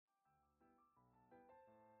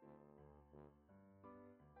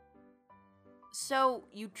So,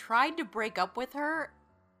 you tried to break up with her,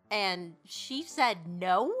 and she said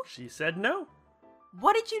no? She said no.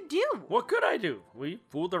 What did you do? What could I do? We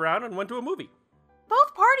fooled around and went to a movie.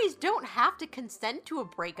 Both parties don't have to consent to a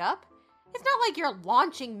breakup. It's not like you're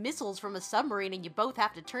launching missiles from a submarine and you both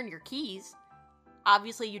have to turn your keys.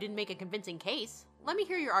 Obviously, you didn't make a convincing case. Let me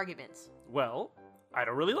hear your arguments. Well, I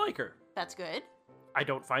don't really like her. That's good. I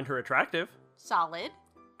don't find her attractive. Solid.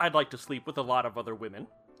 I'd like to sleep with a lot of other women.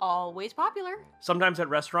 Always popular. Sometimes at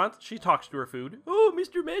restaurants, she talks to her food. Oh,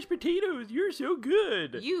 Mr. Mashed Potatoes, you're so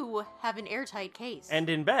good. You have an airtight case. And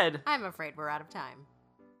in bed, I'm afraid we're out of time.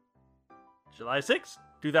 July 6th,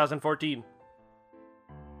 2014.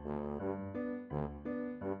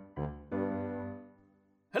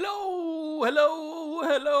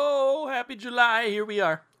 Hello, happy July, here we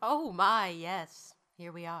are. Oh my, yes.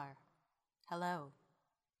 Here we are. Hello.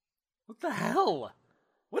 What the hell?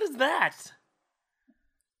 What is that?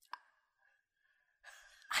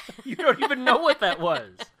 You don't even know what that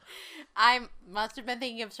was. I must have been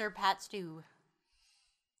thinking of Sir Pat Stew.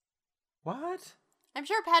 What? I'm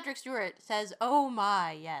sure Patrick Stewart says, oh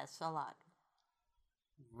my, yes, a lot.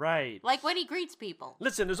 Right. Like when he greets people.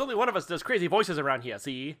 Listen, there's only one of us that does crazy voices around here,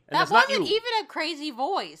 see? And That that's not wasn't you. even a crazy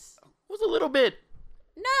voice. It was a little bit.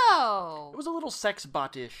 No. It was a little sex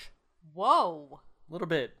bot-ish. Whoa. A little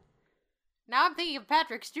bit. Now I'm thinking of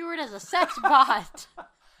Patrick Stewart as a sex bot.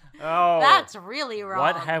 Oh. That's really wrong.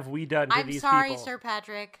 What have we done to these people? I'm sorry, Sir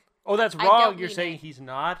Patrick. Oh, that's I wrong. don't You're mean saying it. he's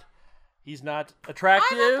not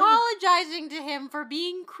attractive? I'm apologizing to him for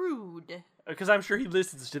being crude. Because I'm sure he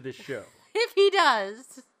listens to this show. If he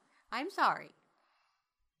does, I'm sorry.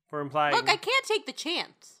 For implying... Look, I can't take the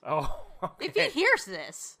chance. Oh, okay. If he hears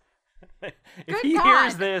this, If Good he God.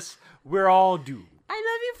 hears this, we're all doomed. I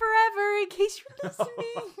love you forever, in case you're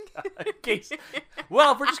listening. In case...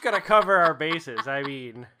 Well, if we're just going to cover our bases, I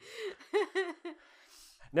mean...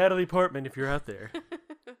 Natalie Portman, if you're out there,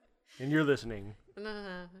 and you're listening,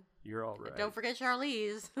 you're all right. Don't forget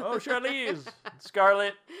Charlize. Oh, Charlize!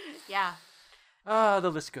 Scarlett. Yeah. The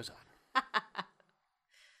list goes on.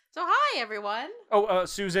 So hi, everyone. Oh,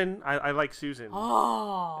 Susan. I like Susan.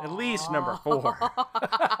 Oh. At least number 4.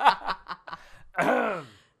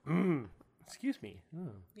 Excuse me.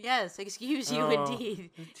 Yes, excuse you, Oh, indeed.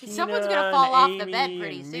 Tina Someone's gonna fall off and the bed Amy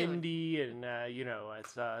pretty and soon. Mindy and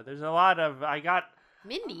it's there's a lot of I got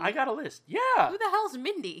Mindy? a list. Yeah. Who the hell's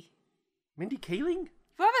Mindy? Mindy Kaling?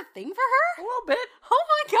 You have a thing for A her? little bit. Oh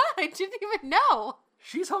my god, I didn't even know.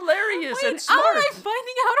 She's hilarious Wait, and smart. how am I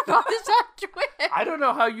finding out about this on Twitter? I don't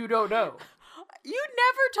know how you don't know. You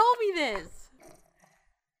never told me this.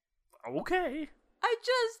 Okay.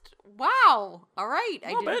 Wow. All right.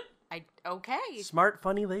 Little bit. Okay. Smart,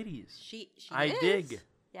 funny ladies. She I is. dig.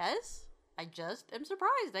 Yes. I just am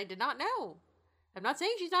surprised. I did not know. I'm not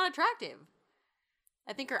saying she's not attractive.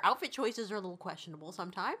 I think her outfit choices are a little questionable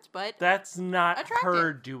sometimes, but That's not Attractive.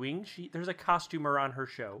 her doing. There's a costumer on her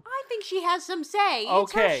show. I think she has some say.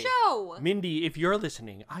 Okay. It's her show. Mindy, if you're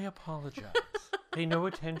listening, I apologize. Pay no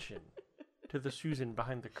attention to the Susan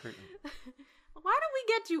behind the curtain. Why don't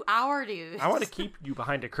we get to our news? I want to keep you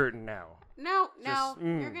behind a curtain now. No, Just,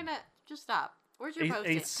 you're gonna just stop. Where's your post-it?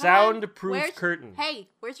 A Come on. soundproof Where's- curtain. Hey,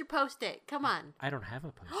 where's your post-it? Come on. I don't have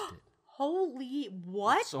a post-it. Holy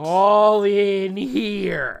what? It's all in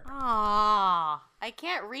here. Ah, I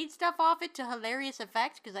can't read stuff off it to hilarious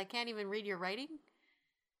effect because I can't even read your writing.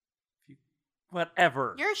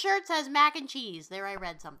 Whatever. Your shirt says mac and cheese. There, I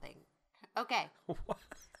read something. Okay.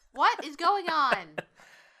 What is going on?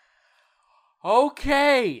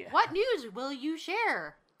 Okay. What news will you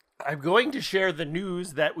share? I'm going to share the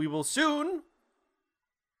news that we will soon,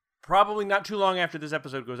 probably not too long after this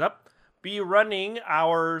episode goes up, be running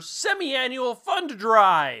our semi-annual fund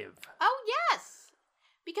drive. Oh, yes.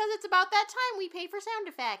 Because it's about that time we pay for sound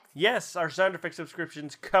effects. Yes, our sound effect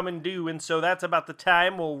subscriptions come and due, and so that's about the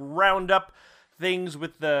time we'll round up things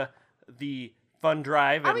with the fund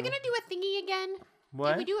drive. Are we going to do a thingy again? What?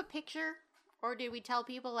 Did we do a picture? Or did we tell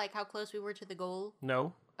people, like, how close we were to the goal?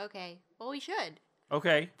 No. Okay. Well, we should.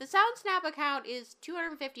 Okay. The SoundSnap account is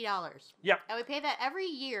 $250. Yep. And we pay that every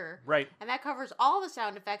year. Right. And that covers all the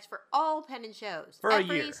sound effects for all Penn and shows. For a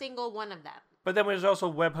every year. single one of them. But then there's also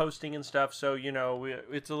web hosting and stuff, so,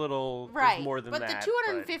 it's a little Right. there's more than but that. the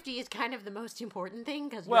 250 is kind of the most important thing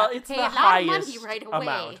because Well, you have it's to the pay a lot of highest money right away.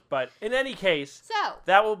 amount. But in any case, So,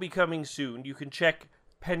 that will be coming soon. You can check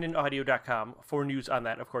pendantaudio.com for news on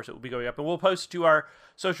that. Of course, it will be going up. And we'll post to our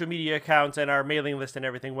social media accounts and our mailing list and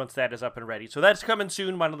everything once that is up and ready. So that's coming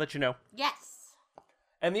soon. Want to let you know. yes.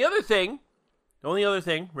 And the only other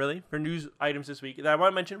thing, really, for news items this week that I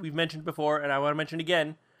want to mention, we've mentioned before, and I want to mention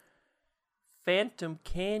again, Phantom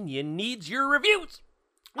Canyon needs your reviews.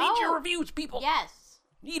 Needs your reviews, people. Yes.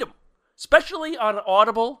 Need them. Especially on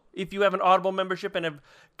Audible. If you have an Audible membership and have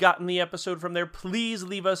gotten the episode from there, please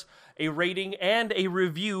leave us a rating and a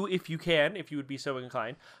review if you can, if you would be so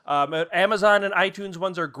inclined. Amazon and iTunes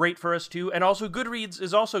ones are great for us too, and also Goodreads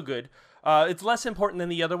is also good. It's less important than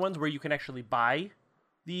the other ones where you can actually buy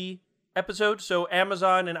the episode. So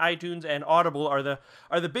Amazon and iTunes and Audible are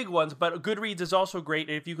the big ones, but Goodreads is also great.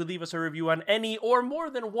 If you could leave us a review on any or more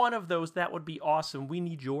than one of those, that would be awesome. We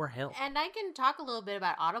need your help. And I can talk a little bit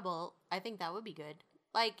about Audible. I think that would be good.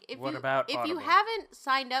 Like if Audible? you haven't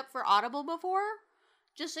signed up for Audible before,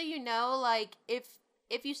 just so you know, like if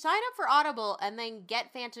you sign up for Audible and then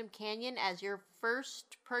get Phantom Canyon as your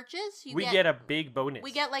first purchase, we get a big bonus.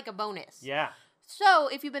 We get like a bonus. Yeah. So,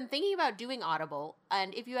 if you've been thinking about doing Audible,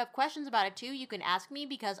 and if you have questions about it too, you can ask me,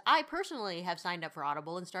 because I personally have signed up for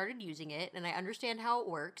Audible and started using it, and I understand how it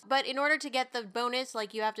works. But in order to get the bonus,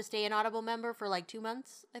 like, you have to stay an Audible member for like 2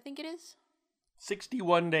 months, I think it is.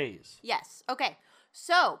 61 days. Yes. Okay.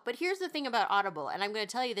 So, but here's the thing about Audible, and I'm going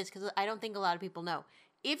to tell you this because I don't think a lot of people know.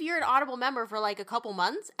 If you're an Audible member for like a couple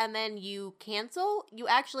months and then you cancel, you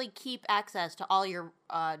actually keep access to all your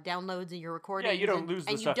downloads and your recordings. Yeah, you don't lose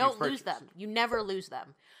the stuff and you don't you've lose purchased. them. You never lose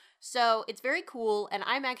them. So it's very cool, and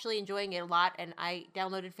I'm actually enjoying it a lot. And I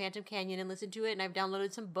downloaded Phantom Canyon and listened to it, and I've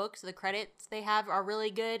downloaded some books. The credits they have are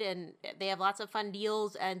really good, and they have lots of fun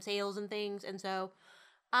deals and sales and things. And so,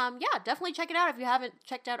 yeah, definitely check it out if you haven't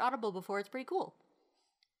checked out Audible before. It's pretty cool.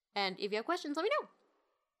 And if you have questions, let me know.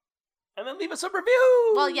 And then leave us a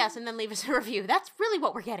review. Well, yes, and then leave us a review. That's really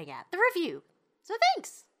what we're getting at, the review. So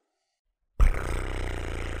thanks.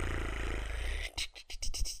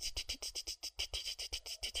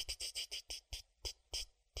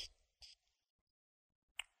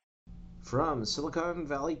 From Silicon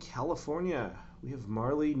Valley, California, we have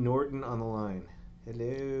Marley Norton on the line.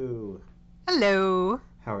 Hello. Hello.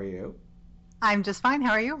 How are you? I'm just fine.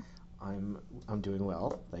 How are you? I'm doing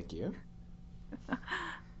well, thank you.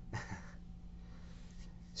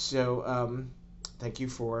 So, thank you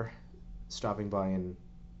for stopping by and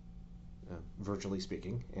virtually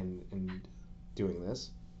speaking and doing this.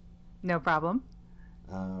 No problem.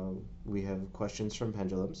 We have questions from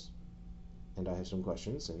Pendulums, and I have some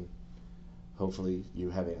questions, and hopefully you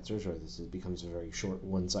have answers, or this becomes a very short,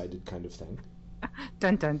 one-sided kind of thing.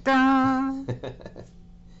 Dun dun dun.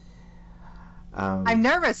 I'm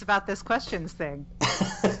nervous about this questions thing.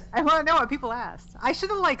 I want to know what people asked. I should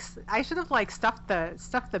have stuffed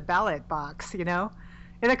the ballot box. You know,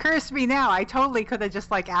 it occurs to me now. I totally could have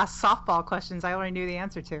just asked softball questions I already knew the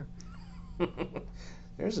answer to.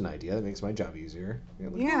 There's an idea that makes my job easier.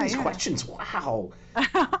 Look Yeah, at these yeah. questions. Wow.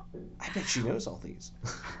 I bet she knows all these.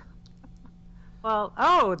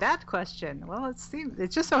 Well, that question. Well,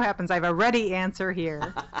 it just so happens I have a ready answer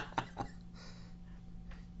here.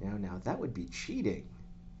 Now that would be cheating.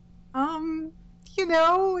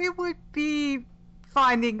 It would be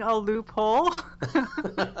finding a loophole.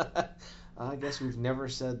 I guess we've never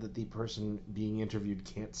said that the person being interviewed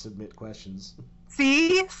can't submit questions.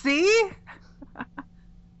 See?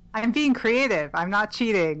 I'm being creative. I'm not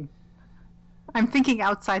cheating. I'm thinking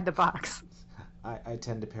outside the box. I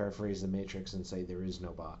tend to paraphrase the Matrix and say there is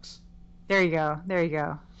no box. There you go.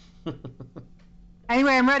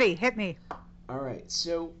 Anyway, I'm ready. Hit me. All right,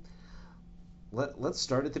 so let's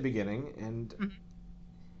start at the beginning. And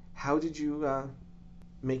how did you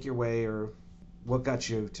make your way, or what got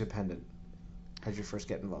you to Pendant? How did you first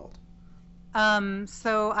get involved?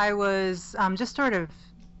 So I was just sort of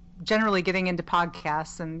generally getting into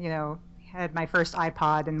podcasts, and had my first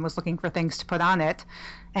iPod and was looking for things to put on it,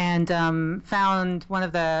 and found one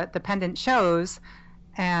of the Pendant shows,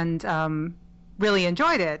 and really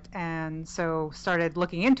enjoyed it, and so started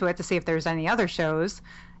looking into it to see if there's any other shows,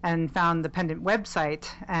 and found the Pendant website,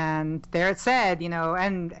 and there it said,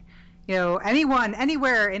 anyone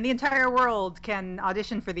anywhere in the entire world can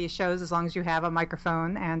audition for these shows as long as you have a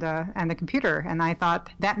microphone and a computer. And I thought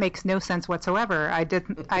that makes no sense whatsoever.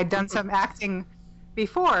 I'd done some acting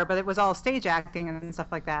before, but it was all stage acting and stuff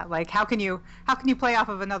like that. Like, how can you play off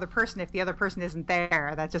of another person if the other person isn't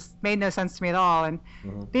there? That just made no sense to me at all. And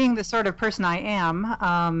being the sort of person I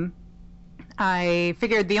am, I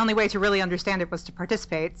figured the only way to really understand it was to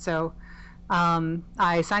participate. So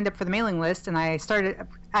I signed up for the mailing list, and I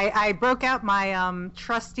broke out my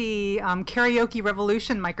trusty Karaoke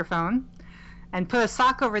Revolution microphone and put a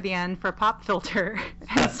sock over the end for a pop filter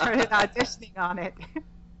and started auditioning on it.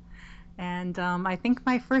 And I think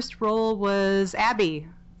my first role was Abby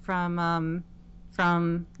from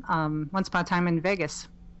Once Upon a Time in Vegas.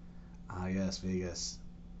 Ah, yes, Vegas.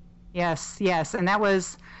 Yes, and that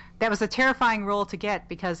was that was a terrifying role to get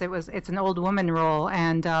because it's an old woman role,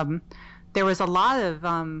 and there was a lot of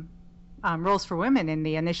roles for women in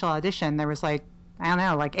the initial audition. There was like, I don't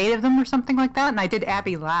know, like 8 of them or something like that, and I did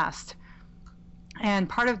Abby last. And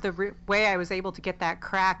part of the way I was able to get that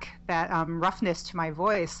crack, that roughness to my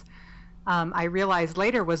voice, I realized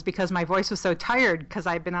later was because my voice was so tired because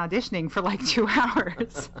I'd been auditioning for like 2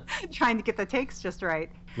 hours trying to get the takes just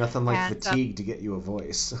right. Nothing like fatigue to get you a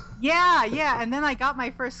voice. Yeah. And then I got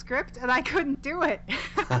my first script and I couldn't do it.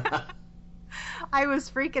 I was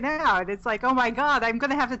freaking out. It's like, oh my God, I'm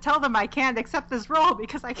going to have to tell them I can't accept this role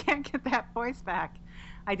because I can't get that voice back.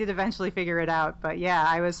 I did eventually figure it out, but yeah,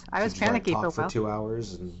 I was panicky for a while. For 2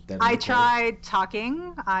 hours and then I tried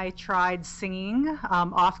talking. I tried singing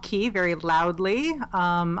off key very loudly.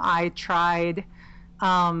 I tried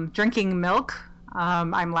drinking milk.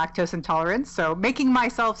 I'm lactose intolerant, so making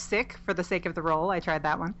myself sick for the sake of the role. I tried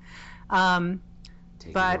that one.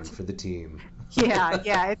 Taking one for the team.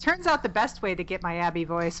 Yeah. It turns out the best way to get my Abby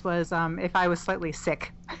voice was if I was slightly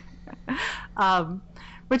sick,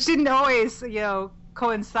 which didn't always,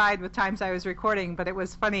 coincide with times I was recording, but it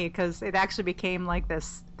was funny because it actually became like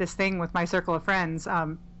this thing with my circle of friends.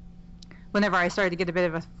 Whenever I started to get a bit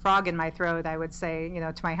of a frog in my throat, I would say,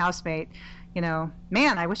 to my housemate,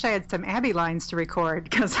 man, I wish I had some Abby lines to record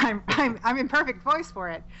because I'm in perfect voice for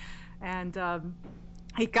it. And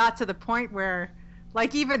it got to the point where,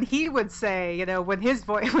 like, even he would say, when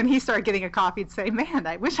he started getting a cough, he'd say, "Man,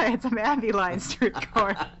 I wish I had some Abby lines to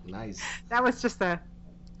record." Nice. That was just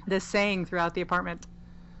this saying throughout the apartment.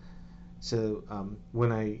 So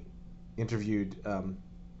when I interviewed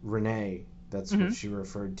Renee, that's what she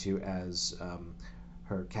referred to as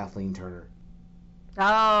her Kathleen Turner.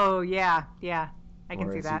 Oh, yeah. I can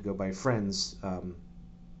or see if that. you go by Friends,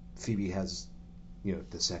 Phoebe has,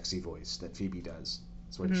 the sexy voice that Phoebe does.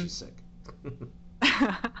 That's when she's sick.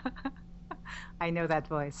 I know that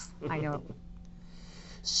voice. I know it.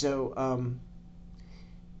 So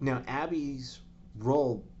now Abby's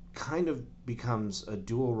role kind of becomes a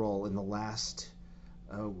dual role in the last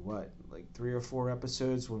 3 or 4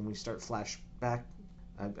 episodes when we start flashback.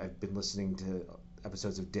 I've been listening to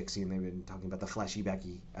episodes of Dixie and they've been talking about the Flashy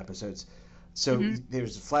Becky episodes. So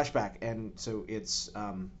there's a flashback, and so it's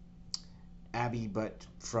Abby but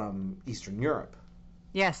from Eastern Europe.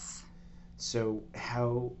 Yes. So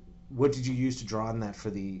what did you use to draw on that for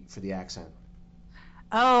the accent?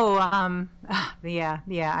 Oh, yeah.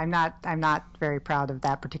 I'm not very proud of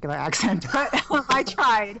that particular accent, but I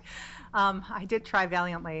tried. I did try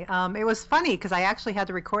valiantly. It was funny because I actually had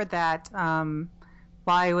to record that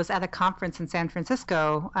while I was at a conference in San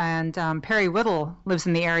Francisco, and Perry Whittle lives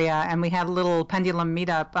in the area, and we had a little pendulum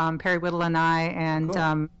meetup. Perry Whittle and I, and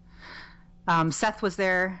cool. Seth was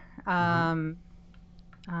there.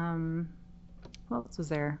 Who else was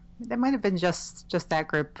there? That might have been just that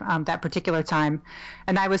group that particular time.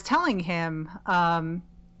 And I was telling him,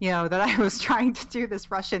 that I was trying to do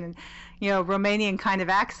this Russian, Romanian kind of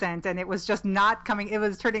accent, and it was just not coming. It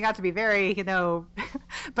was turning out to be very, Bela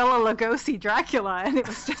Lugosi Dracula, and it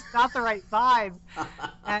was just not the right vibe.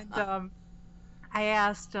 And I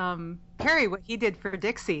asked Perry what he did for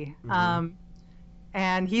Dixie.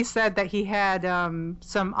 And he said that he had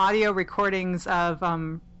some audio recordings of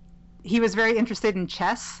he was very interested in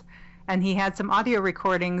chess, and he had some audio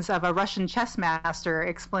recordings of a Russian chess master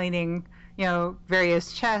explaining,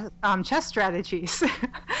 various chess strategies,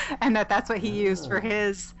 and that's what he used for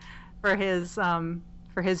his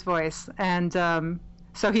voice. And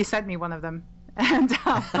so he sent me one of them, and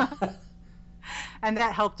and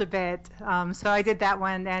that helped a bit. So I did that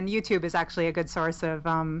one, and YouTube is actually a good source of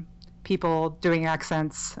people doing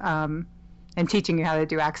accents and teaching you how to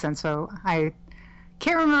do accents. So I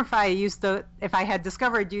can't remember if I had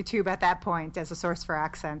discovered YouTube at that point as a source for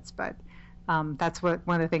accents, but that's one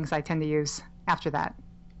of the things I tend to use after that.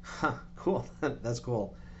 Huh, cool. That's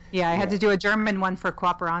cool. Yeah, I had to do a German one for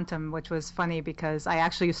Cooperantum, which was funny because I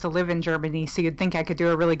actually used to live in Germany, so you'd think I could do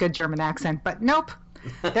a really good German accent, but nope.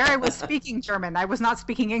 There I was speaking German. I was not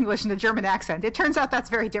speaking English in a German accent. It turns out that's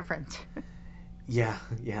very different. Yeah.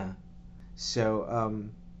 So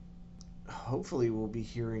hopefully we'll be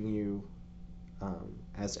hearing you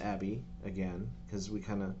as Abby again, because we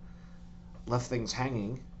kind of left things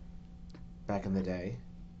hanging back in the day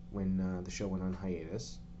when the show went on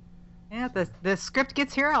hiatus. Yeah, the script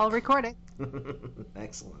gets here, I'll record it.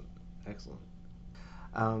 Excellent.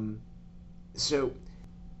 So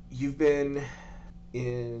you've been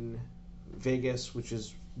in Vegas, which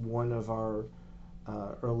is one of our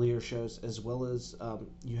earlier shows, as well as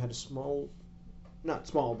you had not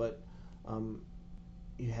small, but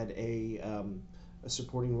you had a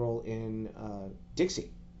supporting role in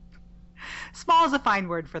Dixie. Small is a fine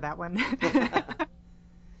word for that one.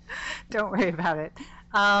 Don't worry about it.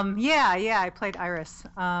 Yeah, I played Iris.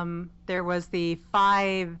 There was the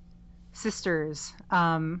 5 sisters,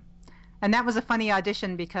 and that was a funny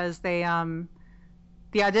audition because the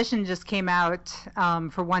audition just came out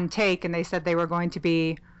for one take, and they said they were going to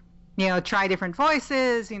be, try different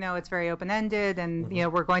voices. It's very open-ended, and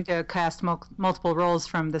we're going to cast multiple roles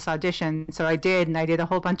from this audition. So I did, and I did a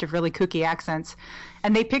whole bunch of really kooky accents,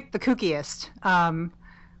 and they picked the kookiest,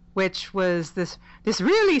 which was this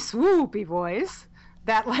really swoopy voice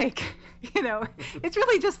that, like, it's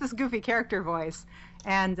really just this goofy character voice,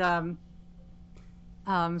 and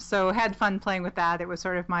so had fun playing with that. It was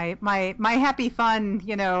sort of my happy fun,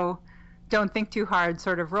 don't think too hard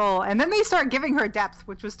sort of role. And then they start giving her depth,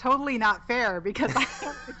 which was totally not fair because I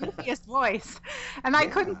have the goofiest voice, and I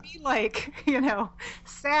couldn't be like,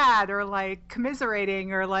 sad or like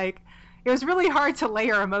commiserating or like. It was really hard to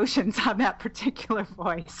layer emotions on that particular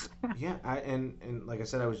voice. Yeah, and like I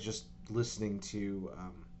said, I was just listening to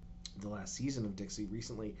the last season of Dixie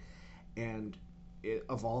recently, and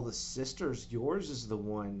of all the sisters, yours is the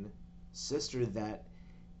one sister that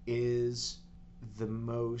is the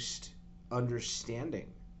most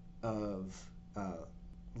understanding of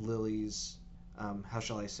Lily's, how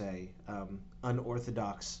shall I say,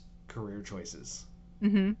 unorthodox career choices.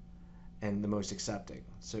 Mm-hmm. And the most accepting.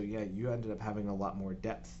 So yeah, you ended up having a lot more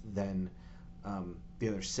depth than the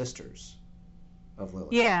other sisters of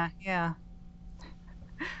Lily. Yeah.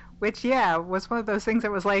 Which, was one of those things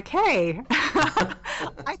that was like, hey,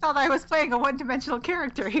 I thought I was playing a one-dimensional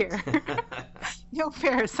character here. No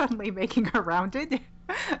fair, suddenly making her rounded.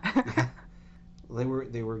 Yeah.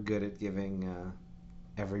 They were good at giving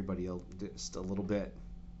everybody just a little bit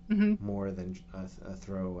more than a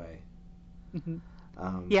throwaway. Mm-hmm.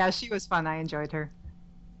 Yeah, she was fun. I enjoyed her.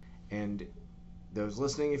 And those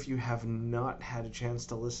listening, if you have not had a chance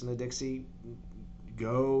to listen to Dixie,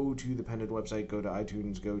 go to the Pendant website, go to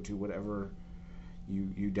iTunes, go to whatever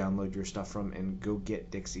you download your stuff from, and go get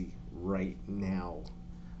Dixie right now.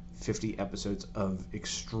 50 episodes of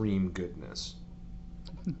extreme goodness.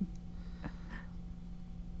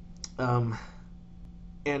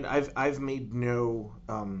 And I've made no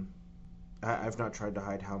I've not tried to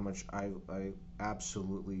hide how much I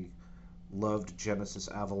absolutely loved Genesis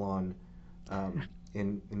Avalon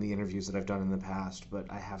in the interviews that I've done in the past, but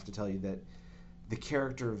I have to tell you that the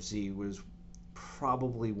character of Z was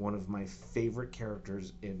probably one of my favorite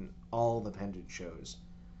characters in all the Pendant shows.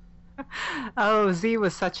 Oh, Z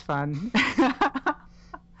was such fun.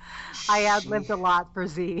 I ad-libbed a lot for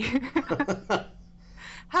Z.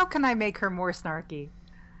 How can I make her more snarky?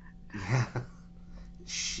 Yeah.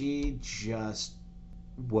 She just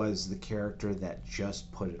was the character that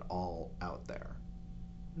just put it all out there.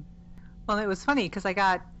 Well, it was funny because I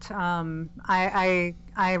got I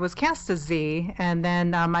was cast as Z, and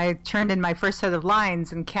then I turned in my first set of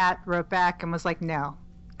lines, and Kat wrote back and was like, "No,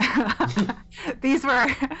 these were."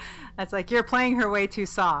 That's like, you're playing her way too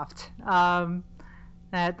soft.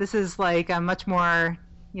 That this is like a much more,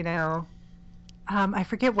 I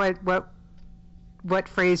forget what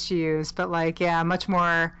phrase she used, but like, yeah, much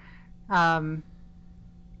more,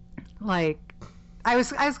 like, I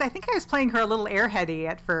think I was playing her a little airheady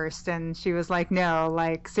at first, and she was like, no,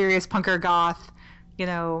 like serious punker goth,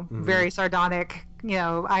 very sardonic,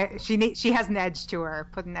 she has an edge to her,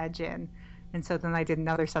 put an edge in. And so then I did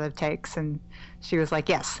another set of takes, and she was like,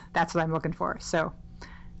 yes, that's what I'm looking for. So,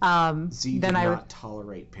 Z did not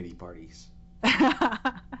tolerate pity parties.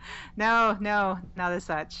 No, not as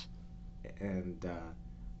such. And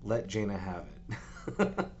let Jaina have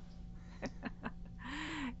it.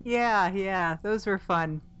 Yeah, those were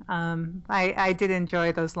fun. I did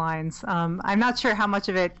enjoy those lines. I'm not sure how much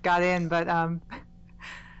of it got in, but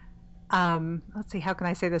let's see, how can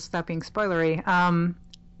I say this without being spoilery?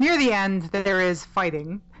 Near the end, there is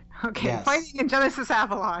fighting. Okay, yes. Fighting in Genesis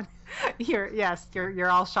Avalon. You're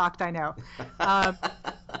all shocked, I know.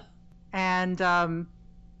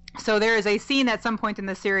 So there is a scene at some point in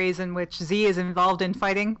the series in which Z is involved in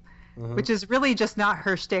fighting, which is really just not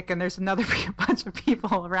her shtick, and there's another bunch of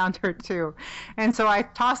people around her too. And so I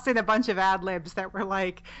tossed in a bunch of ad-libs that were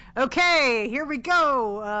like, okay, here we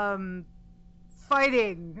go,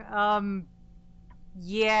 fighting,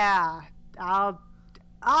 yeah,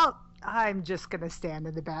 I'm just gonna stand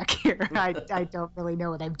in the back here. I don't really know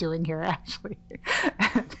what I'm doing here, actually.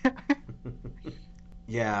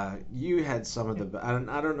 Yeah, you had some of the.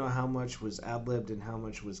 I don't know how much was ad-libbed and how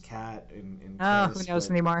much was Kat and Chris, who knows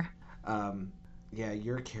anymore? Yeah,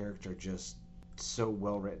 your character just so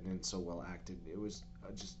well written and so well acted. It was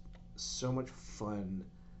just so much fun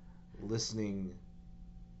listening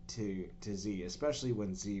to Z, especially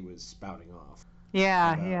when Z was spouting off.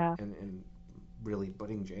 Yeah, about- yeah. And really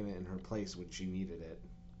putting Jaina in her place when she needed it.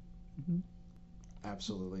 Mhm.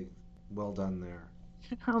 Absolutely. Well done there.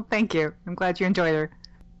 Oh, thank you. I'm glad you enjoyed her.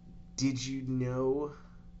 Did you know,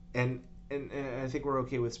 and I think we're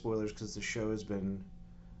okay with spoilers because the show has been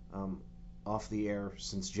off the air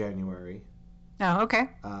since January. Oh, okay.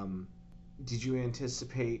 Did you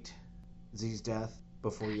anticipate Z's death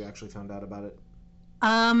before you actually found out about it?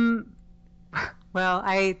 Well,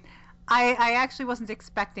 I actually wasn't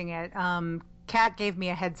expecting it. Kat gave me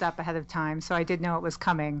a heads up ahead of time, so I did know it was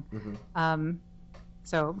coming. Mm-hmm.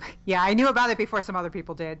 So yeah, I knew about it before some other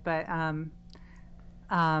people did, but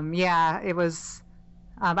yeah, it was.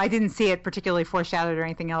 I didn't see it particularly foreshadowed or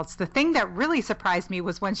anything else. The thing that really surprised me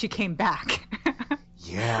was when she came back.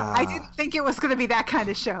 Yeah. I didn't think it was going to be that kind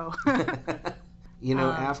of show.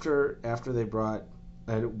 After they brought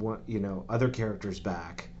other characters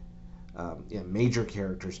back, major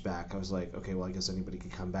characters back, I was like, okay, well, I guess anybody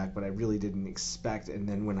could come back, but I really didn't expect. And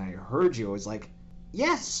then when I heard you, I was like,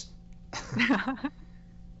 yes.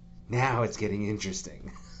 Now it's getting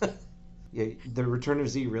interesting. Yeah, the Return of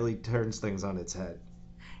Z really turns things on its head.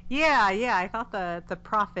 Yeah, I thought the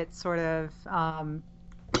Prophet sort of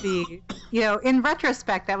in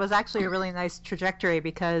retrospect, that was actually a really nice trajectory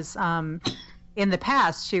because in the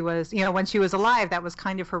past she was, when she was alive, that was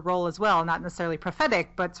kind of her role as well, not necessarily prophetic,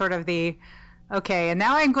 but sort of and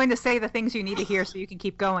now I'm going to say the things you need to hear so you can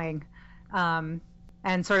keep going.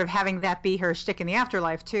 And sort of having that be her shtick in the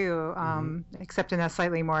afterlife too, except in a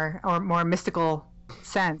slightly more mystical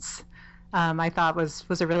sense, I thought was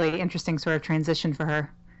a really interesting sort of transition for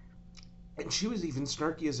her. And she was even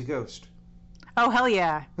snarky as a ghost. Oh, hell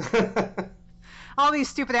yeah. All these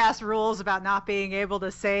stupid ass rules about not being able to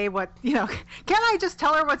say what, can't I just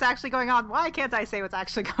tell her what's actually going on? Why can't I say what's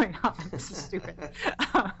actually going on? This is stupid.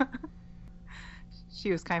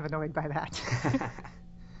 She was kind of annoyed by that.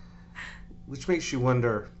 Which makes you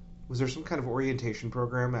wonder, was there some kind of orientation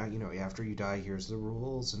program? After you die, here's the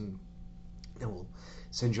rules, and we'll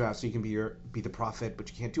send you out so you can be the prophet, but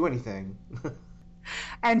you can't do anything.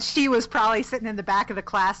 And she was probably sitting in the back of the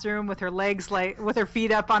classroom with her legs with her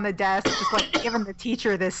feet up on the desk, just giving the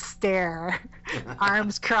teacher this stare,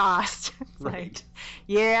 arms crossed. Right.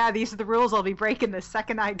 Yeah, these are the rules I'll be breaking the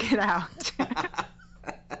second I get out.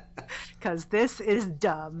 Because this is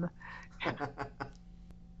dumb.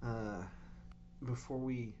 Before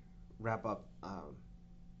we wrap up on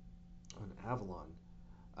Avalon,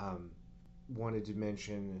 wanted to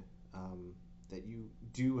mention that you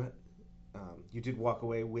did walk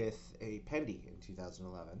away with a Pendy in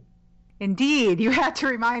 2011. Indeed, you had to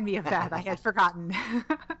remind me of that. I had forgotten.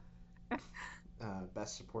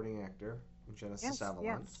 Best Supporting Actor in Genesis Avalon.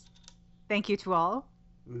 Yes. Thank you to all.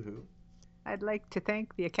 Woohoo. I'd like to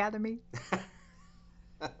thank the Academy.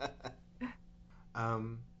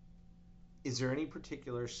 Is there any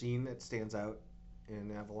particular scene that stands out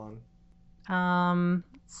in Avalon?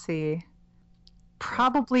 Let's see.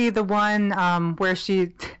 Probably the one where she's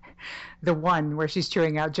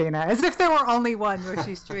chewing out Jaina, as if there were only one where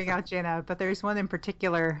she's chewing out Jaina. But there's one in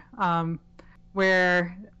particular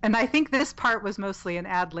where, and I think this part was mostly an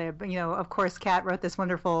ad lib. Of course, Kat wrote this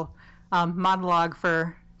wonderful monologue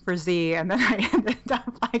for Z, and then I ended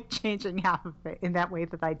up changing half of it in that way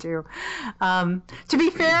that I do. To be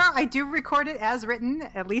fair, I do record it as written,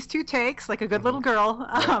 at least 2 takes, like a good little girl.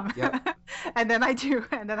 Yep. and then I do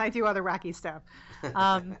other wacky stuff.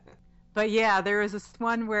 But yeah, there is this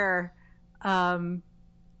one where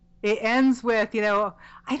it ends with,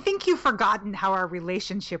 I think you've forgotten how our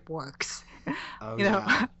relationship works. Oh,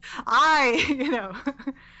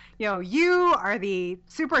 You are the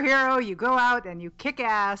superhero. You go out and you kick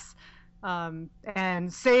ass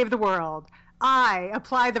and save the world. I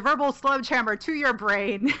apply the verbal sledgehammer to your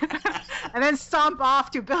brain and then stomp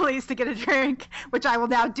off to Billy's to get a drink, which I will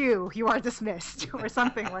now do. You are dismissed, or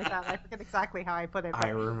something like that. I forget exactly how I put it. I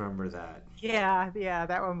remember that. Yeah,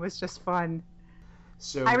 that one was just fun.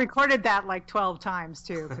 So I recorded that 12 times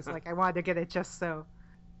too, because I wanted to get it just so.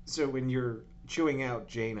 So when you're chewing out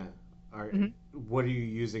Jaina, what are you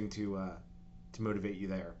using to motivate you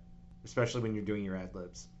there, especially when you're doing your ad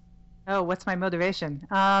libs? Oh, what's my motivation?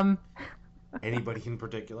 Anybody in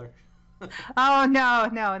particular? Oh no,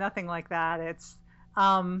 nothing like that. It's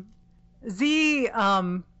Z.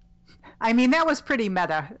 I mean, that was pretty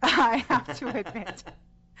meta. I have to admit,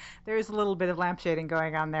 there's a little bit of lampshading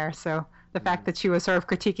going on there. So the fact that she was sort of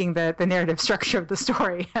critiquing the narrative structure of the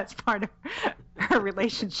story as part of her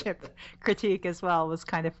relationship critique as well was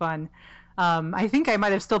kind of fun. I think I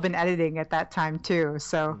might have still been editing at that time too,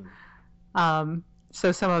 so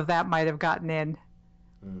so some of that might have gotten in.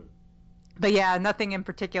 Mm. But yeah, nothing in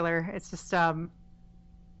particular. It's just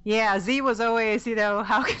yeah, Z was always,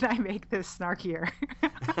 how can I make this snarkier?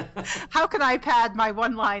 How can I pad my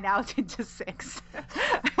one line out into 6?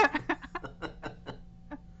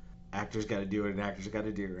 Actors got to do what an actor's got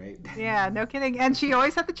to do, right? Yeah, no kidding. And she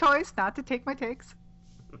always had the choice not to take my takes.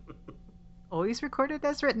 Always recorded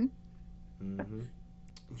as written. Mm-hmm.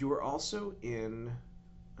 You were also in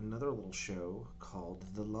another little show called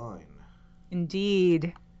The Line.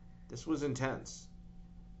 Indeed. This was intense.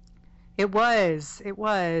 It was.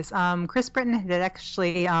 Chris Britton had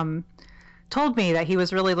actually told me that he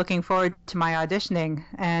was really looking forward to my auditioning,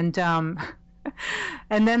 and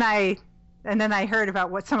and then I heard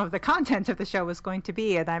about what some of the content of the show was going to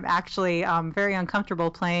be, and I'm actually very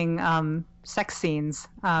uncomfortable playing sex scenes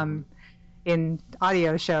in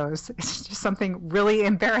audio shows. It's just something really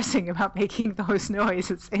embarrassing about making those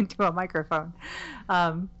noises into a microphone,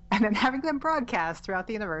 and then having them broadcast throughout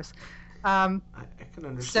the universe. I can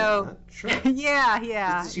understand that. Sure.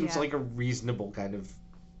 Yeah. It seems like a reasonable kind of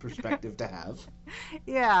perspective to have.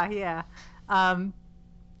 Yeah.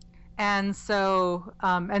 And so,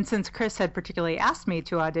 and since Chris had particularly asked me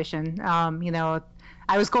to audition,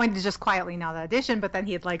 I was going to just quietly not audition, but then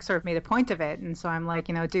he had sort of made a point of it, and so I'm like,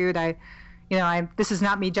 dude, this is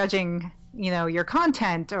not me judging, your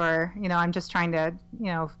content, or I'm just trying to,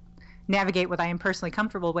 navigate what I am personally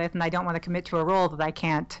comfortable with, and I don't want to commit to a role that I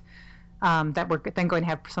can't. That we're then going to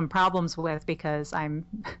have some problems with because I'm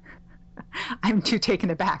too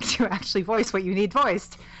taken aback to actually voice what you need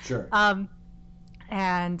voiced. Sure.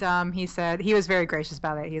 And he said he was very gracious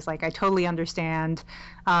about it. He's like, I totally understand.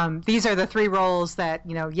 These are the 3 roles that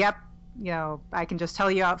I can just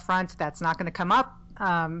tell you out front that's not going to come up.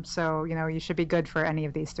 So you should be good for any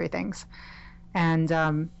of these 3 things. And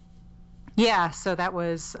so that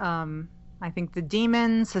was. I think the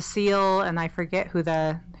demon, Cecile, and I forget who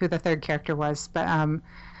the 3rd character was, but then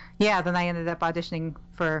I ended up auditioning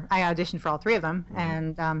for all 3 of them,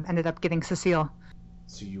 and ended up getting Cecile.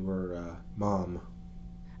 So you were Mom.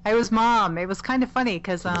 I was Mom. It was kind of funny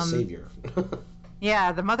because the Savior.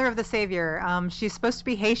 Yeah, the mother of the Savior. She's supposed to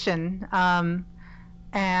be Haitian,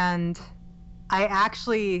 and I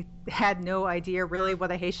actually had no idea really what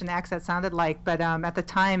a Haitian accent sounded like, but at the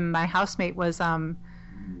time my housemate was.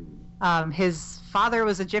 His father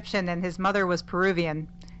was Egyptian and his mother was Peruvian,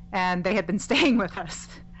 and they had been staying with us.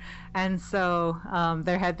 And so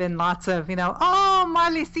there had been lots of, oh,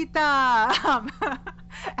 Marlicita,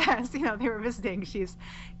 as, they were visiting. She's,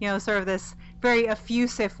 sort of this very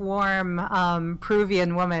effusive, warm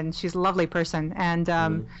Peruvian woman. She's a lovely person. And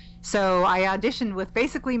so I auditioned with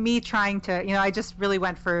basically me trying to, I just really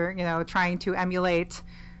went for, trying to emulate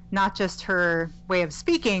not just her way of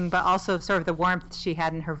speaking, but also sort of the warmth she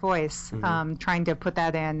had in her voice, trying to put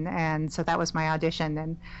that in. And so that was my audition,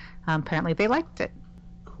 and apparently they liked it.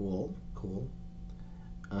 Cool.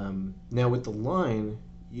 Now with The Line,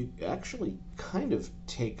 you actually kind of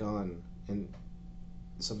take on, and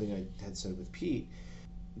something I had said with Pete,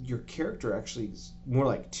 your character actually is more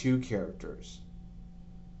like 2 characters.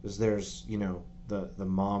 Because there's, the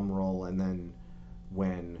mom role, and then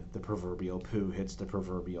when the proverbial poo hits the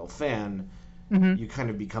proverbial fan, you kind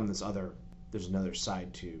of become there's another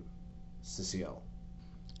side to Cecile.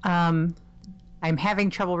 I'm having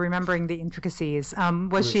trouble remembering the intricacies.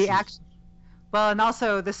 Was she actually... Well, and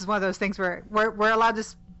also, this is one of those things where we're allowed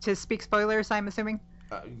to speak spoilers, I'm assuming?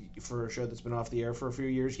 For a show that's been off the air for a few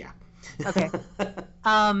years, yeah. Okay.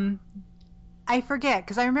 I forget,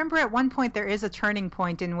 because I remember at one point there is a turning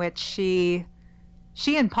point in which she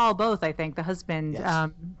and Paul both, I think, the husband, yes.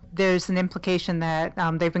 There's an implication that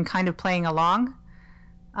they've been kind of playing along.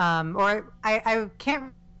 Or I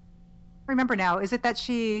can't remember now. Is it that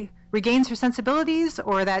she regains her sensibilities,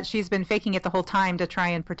 or that she's been faking it the whole time to try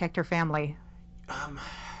and protect her family? I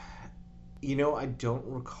don't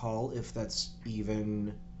recall if that's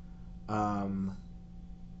even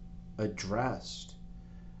addressed.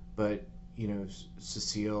 But,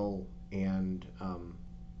 Cecile and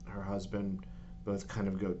her husband both kind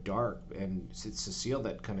of go dark, and it's Cecile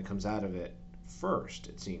that kind of comes out of it first,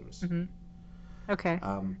 it seems. Okay.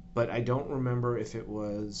 But I don't remember if it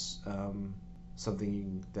was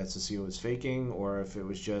something that Cecile was faking, or if it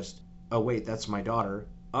was just, oh wait, that's my daughter.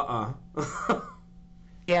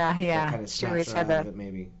 Yeah. Kind of She always had a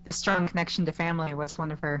maybe. A strong connection to family was one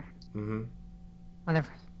of her. One of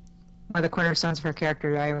the cornerstones of her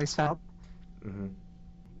character, I always felt.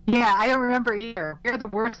 Yeah, I don't remember either. We're the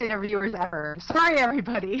worst interviewers ever. Sorry,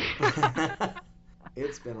 everybody.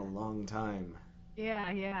 It's been a long time. Yeah.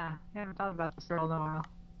 I haven't thought about this girl in a while.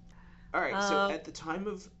 All right, so at the time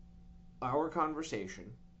of our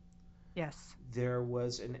conversation, Yes. there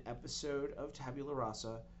was an episode of Tabula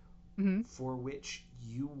Rasa Hmm. for which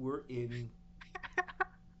you were in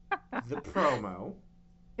the promo,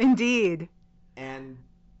 Indeed. and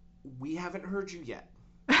we haven't heard you yet.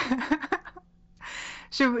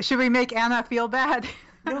 Should we make Anna feel bad?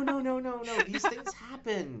 No. These things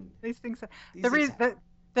happen. These things. These The things reason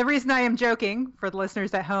the reason I am joking for the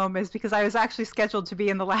listeners at home is because I was actually scheduled to be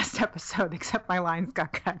in the last episode, except my lines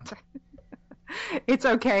got cut. It's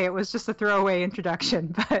okay. It was just a throwaway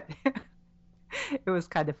introduction, but it was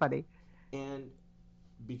kind of funny. And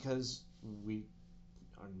because we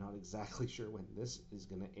are not exactly sure when this is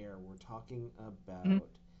going to air, we're talking about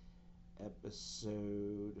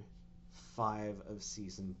episode 5 of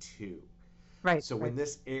season 2. Right. So when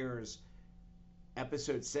this airs,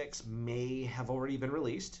 episode 6 may have already been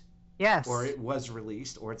released, Yes. or it was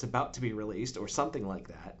released, or it's about to be released, or something like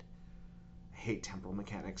that. I hate temporal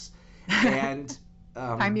mechanics. And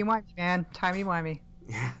Timey-wimey, man. Timey-wimey.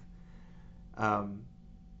 yeah,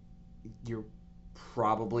 you're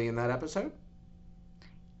probably in that episode.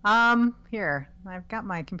 Here. I've got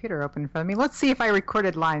my computer open in front of me. Let's see if I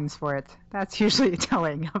recorded lines for it. That's usually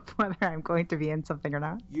telling of whether I'm going to be in something or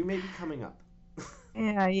not. You may be coming up.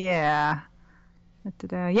 Yeah.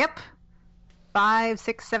 Yep. 5,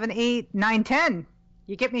 6, 7, 8, 9, 10.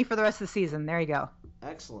 You get me for the rest of the season. There you go.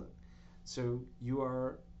 Excellent. So you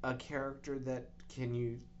are a character that, can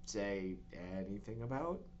you say anything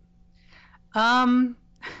about?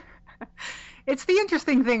 It's the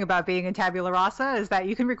interesting thing about being in Tabula Rasa is that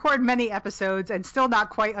you can record many episodes and still not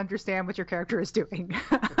quite understand what your character is doing.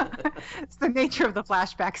 It's the nature of the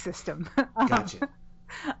flashback system. Gotcha.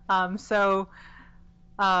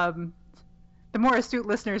 The more astute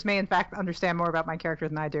listeners may in fact understand more about my character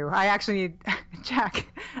than I do. I actually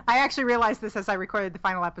realized this as I recorded the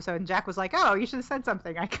final episode, and Jack was like, "Oh, you should have said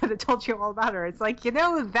something. I could have told you all about her." It's like,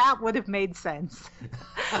 that would have made sense.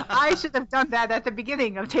 I should have done that at the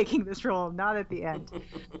beginning of taking this role, not at the end.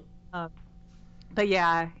 But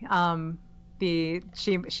yeah, she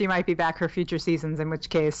might be back for future seasons, in which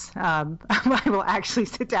case I will actually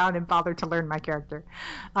sit down and bother to learn my character.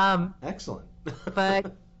 Excellent.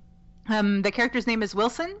 But the character's name is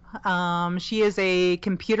Wilson. She is a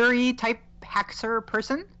computery type hacker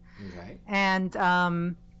person. Okay. And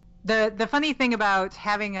the funny thing about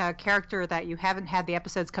having a character that you haven't had the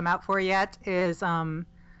episodes come out for yet is one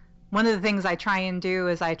of the things I try and do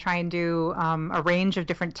is I try and do a range of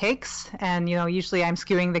different takes. And, usually I'm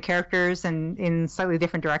skewing the characters in slightly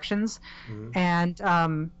different directions. Mm-hmm.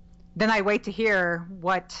 And then I wait to hear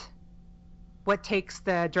what takes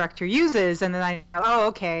the director uses, and then I know, oh,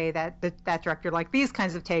 okay, that director liked these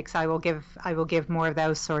kinds of takes. I will give more of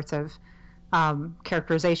those sorts of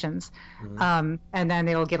characterizations, mm-hmm. And then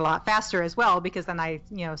it'll get a lot faster as well, because then I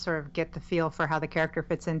sort of get the feel for how the character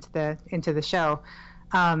fits into the show.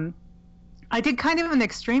 I did kind of an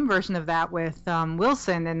extreme version of that with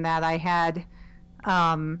Wilson, in that I had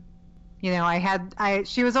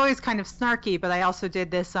she was always kind of snarky, but I also did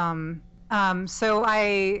this so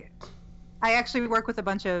I actually work with a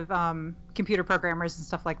bunch of computer programmers and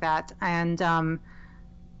stuff like that, and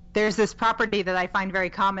there's this property that I find very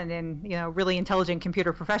common in really intelligent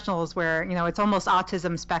computer professionals, where it's almost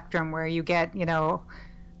autism spectrum, where you get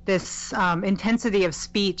this intensity of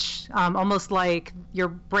speech, almost like your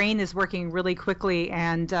brain is working really quickly,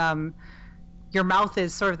 and your mouth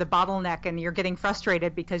is sort of the bottleneck, and you're getting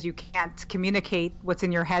frustrated because you can't communicate what's in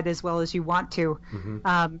your head as well as you want to.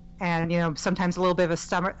 Mm-hmm. And sometimes a little bit of a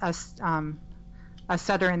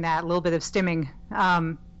stutter in that, a little bit of stimming.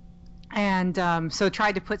 So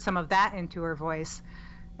tried to put some of that into her voice.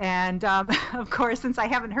 And of course, since I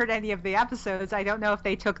haven't heard any of the episodes, I don't know if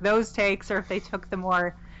they took those takes or if they took the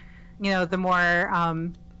more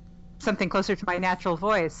something closer to my natural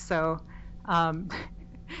voice. So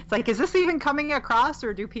it's like, is this even coming across,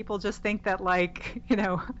 or do people just think that, like,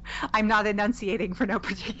 I'm not enunciating for no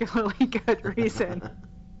particularly good reason?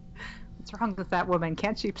 What's wrong with that woman?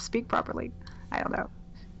 Can't she speak properly? I don't know.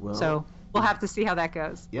 Well, so we'll have to see how that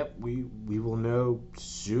goes. Yep, we will know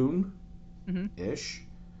soon-ish.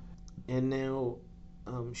 Mm-hmm. And now,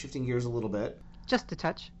 shifting gears a little bit. Just a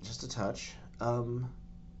touch.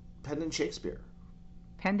 Pendant Shakespeare.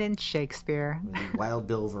 Pendant Shakespeare. The Wild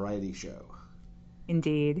Bill variety show.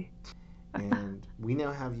 Indeed. And we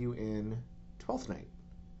now have you in Twelfth Night.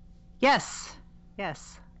 Yes.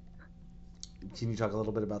 Can you talk a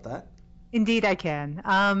little bit about that? Indeed, I can.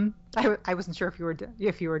 I wasn't sure if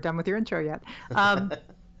you were done with your intro yet.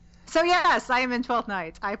 So yes, I am in Twelfth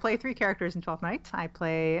Night. I play 3 characters in Twelfth Night. I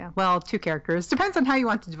play 2 characters. Depends on how you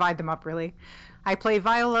want to divide them up, really. I play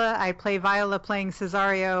Viola playing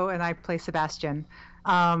Cesario, and I play Sebastian.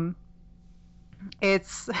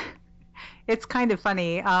 it's it's kind of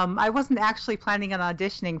funny. I wasn't actually planning on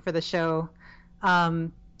auditioning for the show.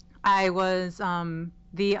 I was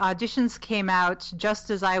the auditions came out just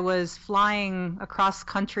as I was flying across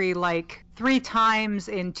country like 3 times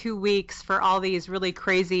in 2 weeks for all these really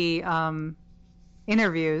crazy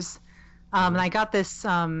interviews. And I got this,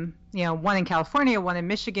 one in California, one in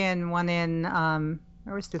Michigan, one in,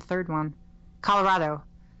 where was the third one? Colorado.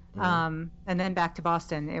 And then back to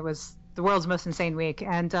Boston. It was the world's most insane week.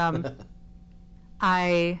 And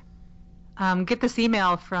I get this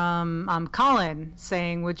email from Colin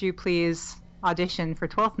saying, would you please audition for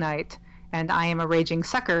 12th Night? And I am a raging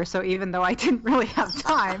sucker, so even though I didn't really have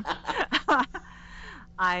time,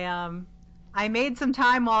 I made some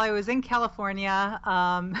time while I was in California.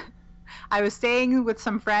 I was staying with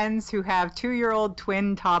some friends who have 2-year-old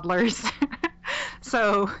twin toddlers.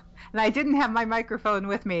 And I didn't have my microphone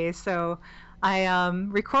with me, so I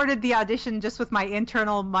recorded the audition just with my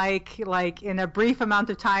internal mic, like in a brief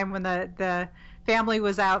amount of time when the family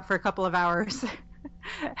was out for a couple of hours.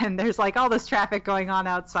 And there's like all this traffic going on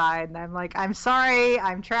outside, and I'm like, I'm sorry,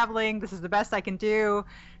 I'm traveling, this is the best I can do.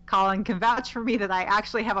 Colin can vouch for me that I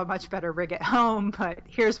actually have a much better rig at home, but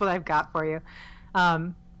here's what I've got for you.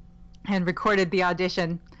 And recorded the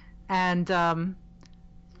audition, and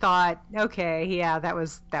thought, okay, yeah, that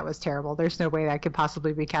was terrible. There's no way I could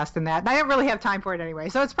possibly be cast in that. And I don't really have time for it anyway,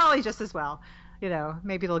 so it's probably just as well.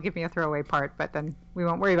 Maybe they'll give me a throwaway part, but then we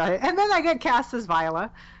won't worry about it. And then I get cast as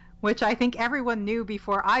Viola, which I think everyone knew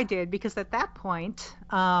before I did, because at that point,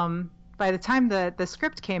 by the time the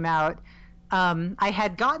script came out, I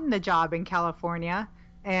had gotten the job in California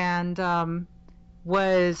and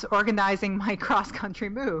was organizing my cross-country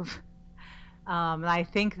move. And I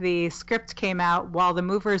think the script came out while the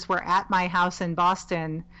movers were at my house in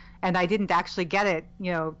Boston, and I didn't actually get it,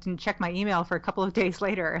 didn't check my email for a couple of days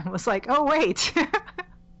later, and was like, oh, wait,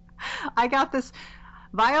 I got this.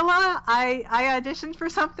 Viola, I auditioned for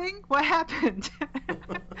something? What happened?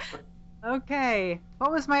 Okay,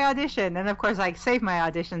 what was my audition? And of course I saved my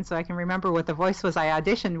audition so I can remember what the voice was I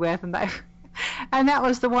auditioned with, and that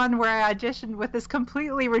was the one where I auditioned with this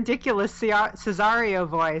completely ridiculous Cesario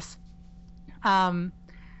voice.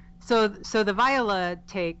 So the Viola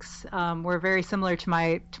takes were very similar to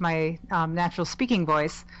my natural speaking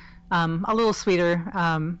voice, a little sweeter,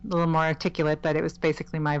 a little more articulate, but it was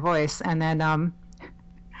basically my voice. And then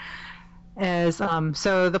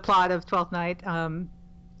so the plot of 12th Night,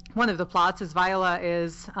 one of the plots is Viola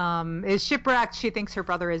is shipwrecked. She thinks her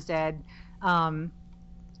brother is dead. And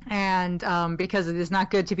because it is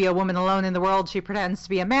not good to be a woman alone in the world, she pretends to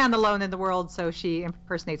be a man alone in the world, so she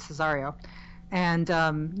impersonates Cesario. And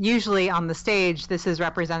usually on the stage, this is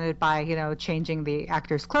represented by, changing the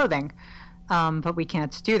actor's clothing. But we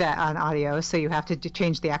can't do that on audio, so you have to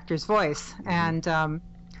change the actor's voice. And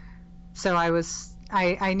so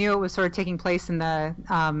I knew it was sort of taking place in the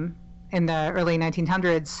early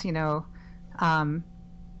 1900s,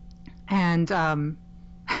 and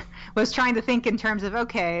was trying to think in terms of,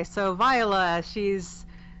 okay, so Viola, she's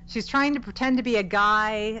trying to pretend to be a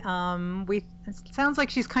guy. It sounds like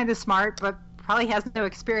she's kind of smart, but probably has no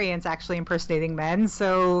experience actually impersonating men.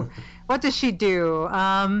 So what does she do?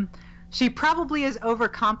 She probably is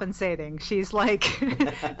overcompensating. She's like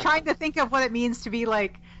trying to think of what it means to be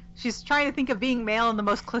like, she's trying to think of being male in the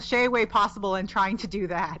most cliche way possible and trying to do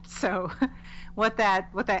that. So what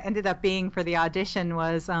that ended up being for the audition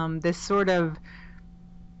was this sort of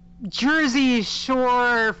Jersey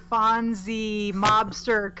Shore Fonzie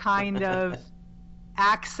mobster kind of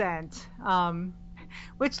accent,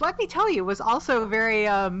 which, let me tell you, was also very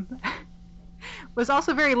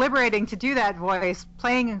liberating to do that voice,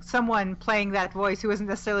 playing that voice who isn't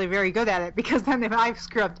necessarily very good at it, because then if I've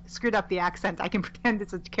screwed up the accent, I can pretend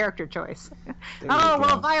it's a character choice.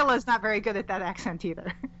 Well, Viola's not very good at that accent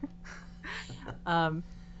either.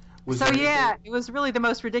 It was really the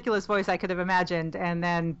most ridiculous voice I could have imagined, and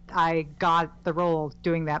then I got the role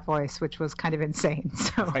doing that voice, which was kind of insane.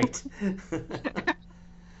 So. Right.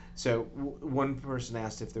 So one person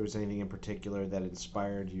asked if there was anything in particular that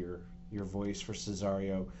inspired your voice for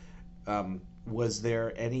Cesario. Was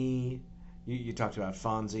there any? You talked about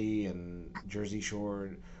Fonzie and Jersey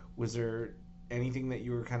Shore. Was there anything that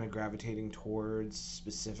you were kind of gravitating towards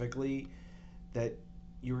specifically that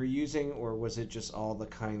you were using, or was it just all the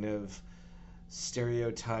kind of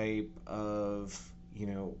stereotype of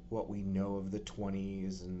what we know of the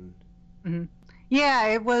 20s and? Mm-hmm. Yeah,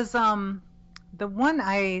 it was the one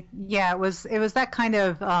it was that kind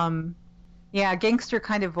of gangster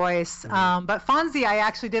kind of voice. Mm-hmm. But Fonzie, I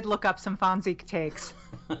actually did look up some Fonzie takes.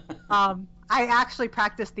 I actually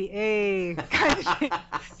practiced the A kind of thing.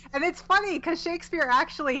 And it's funny because Shakespeare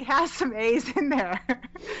actually has some A's in there.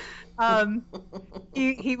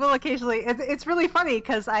 He will occasionally. It's really funny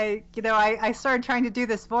because I started trying to do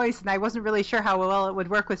this voice and I wasn't really sure how well it would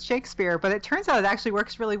work with Shakespeare, but it turns out it actually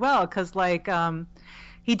works really well because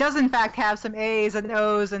he does in fact have some A's and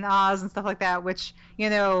O's and ahs and stuff like that, which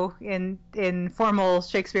in formal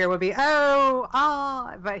Shakespeare would be oh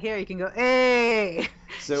ah, but here you can go A.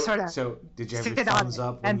 So did you have your thumbs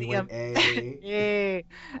up when you went A? A.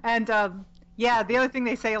 And yeah, the other thing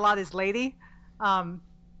they say a lot is lady.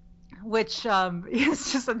 Which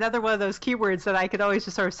is just another one of those keywords that I could always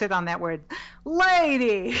just sort of sit on that word,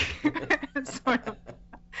 lady, sort of,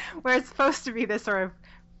 where it's supposed to be this sort of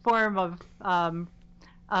form of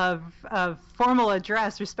formal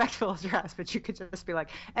address, respectful address, but you could just be like,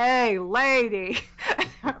 hey, lady.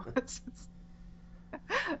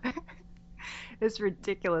 It's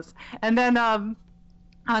ridiculous. And then on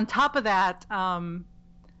top of that,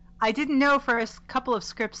 I didn't know for a couple of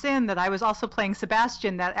scripts in that I was also playing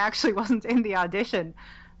Sebastian. That actually wasn't in the audition.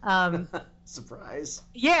 Surprise.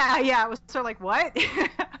 Yeah, it was sort of like, what?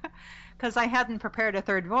 Because I hadn't prepared a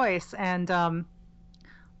third voice. And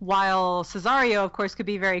while Cesario, of course, could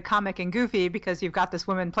be very comic and goofy because you've got this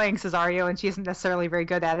woman playing Cesario and she isn't necessarily very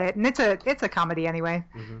good at it. And it's a comedy anyway,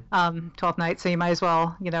 12th Night, so you might as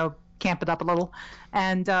well, camp it up a little.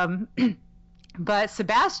 And but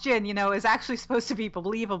Sebastian, is actually supposed to be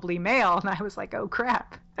believably male, and I was like, oh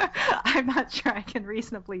crap, I'm not sure I can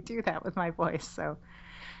reasonably do that with my voice. So,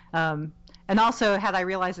 and also, had I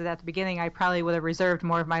realized it at the beginning, I probably would have reserved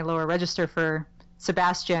more of my lower register for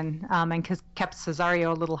Sebastian and kept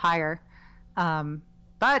Cesario a little higher.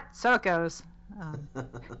 But so it goes.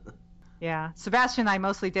 Yeah, Sebastian I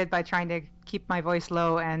mostly did by trying to keep my voice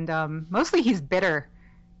low, and mostly he's bitter.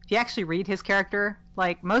 If you actually read his character,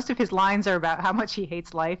 like most of his lines are about how much he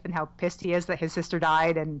hates life and how pissed he is that his sister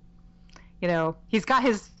died, and he's got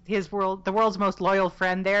the world's most loyal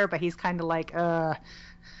friend there, but he's kind of like mad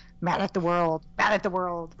at the world.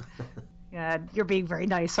 Yeah, you're being very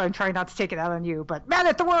nice, so I'm trying not to take it out on you, but mad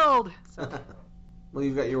at the world. So. Well,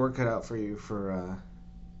 you've got your work cut out for you for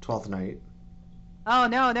 12th Night. Oh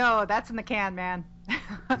no, that's in the can, man.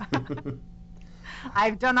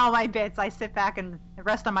 I've done all my bits. I sit back and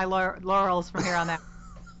rest on my laurels from here on out.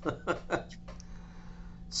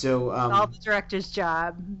 So it's all the director's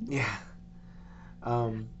job. Yeah.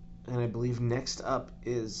 And I believe next up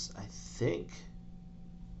is, I think,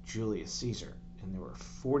 Julius Caesar, and there were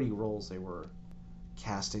 40 roles they were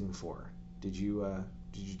casting for. Did you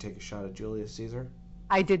take a shot at Julius Caesar?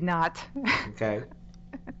 I did not. Okay.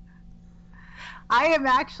 I am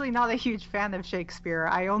actually not a huge fan of Shakespeare.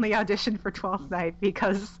 I only auditioned for 12th Night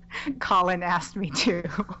because Colin asked me to.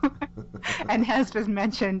 And as was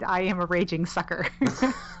mentioned, I am a raging sucker.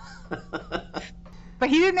 But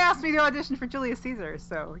he didn't ask me to audition for Julius Caesar,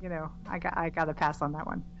 so, I got to pass on that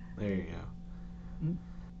one. There you go. Mm-hmm.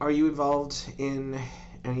 Are you involved in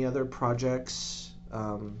any other projects?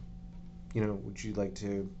 Would you like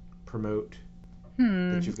to promote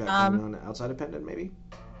that you've got going on outside of Pendant, maybe?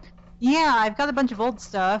 Yeah, I've got a bunch of old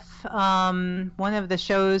stuff. One of the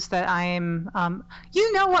shows that I'm...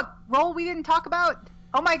 you know what role we didn't talk about?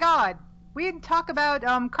 Oh my god! We didn't talk about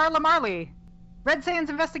Carla Marley. Red Sands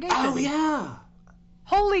Investigation. Oh, yeah!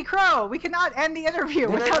 Holy crow! We cannot end the interview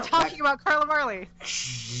without talking about Carla Marley.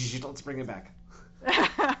 Shh, let's bring it back.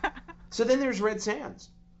 So then there's Red Sands.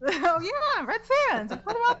 Oh yeah, Red Sands.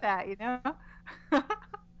 What about that,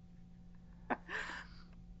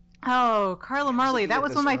 Oh, Carla Marley. That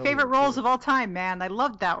was one of my favorite roles of all time, man. I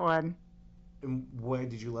loved that one. And why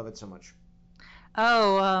did you love it so much?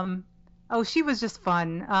 Oh, she was just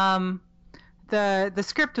fun. The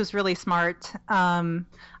script was really smart. I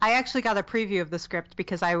actually got a preview of the script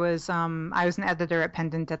because I was an editor at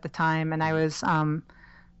Pendant at the time, and I was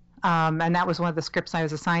and that was one of the scripts I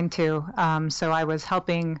was assigned to. So I was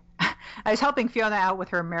helping Fiona out with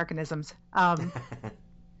her Americanisms.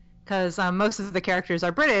 Because most of the characters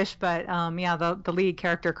are British, but the lead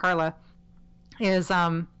character Carla is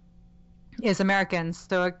American.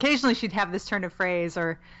 So occasionally she'd have this turn of phrase,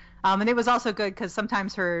 and it was also good because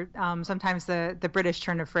sometimes the British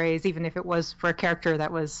turn of phrase, even if it was for a character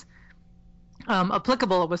that was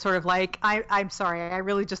applicable, it was sort of like, I'm sorry, I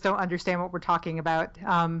really just don't understand what we're talking about.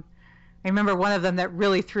 I remember one of them that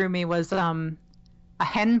really threw me was a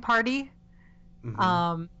hen party.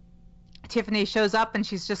 Mm-hmm. Tiffany shows up and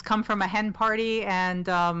she's just come from a hen party and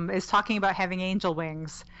is talking about having angel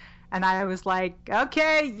wings. And I was like,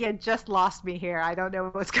 okay, you just lost me here. I don't know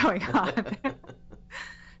what's going on.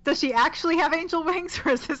 Does she actually have angel wings, or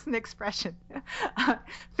is this an expression?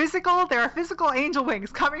 Physical, there are physical angel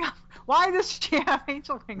wings coming up. Why does she have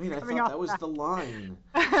angel wings I coming thought off? that was the line.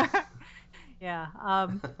 Yeah.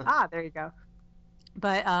 There you go.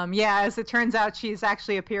 But yeah, as it turns out, she's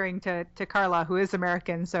actually appearing to Carla, who is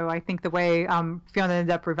American. So I think the way Fiona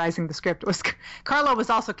ended up revising the script was Carla was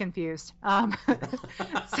also confused.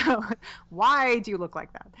 So why do you look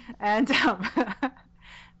like that? And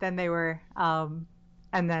then they were,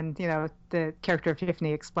 and then the character of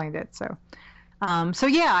Tiffany explained it. So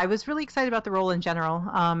yeah, I was really excited about the role in general,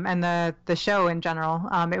 and the show in general.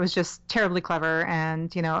 It was just terribly clever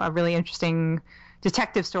and a really interesting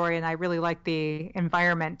detective story, and I really liked the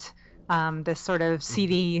environment. This sort of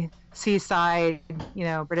seedy seaside,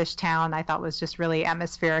 British town, I thought was just really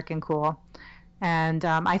atmospheric and cool. And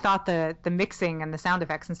I thought the mixing and the sound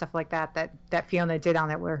effects and stuff like that Fiona did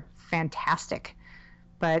on it were fantastic.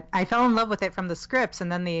 But I fell in love with it from the scripts,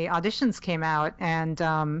 and then the auditions came out, and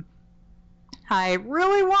I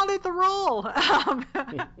really wanted the role. But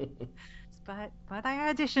I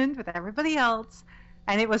auditioned with everybody else.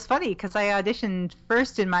 And it was funny because I auditioned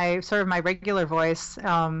first in my regular voice.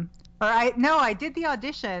 I did the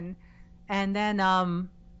audition, and then I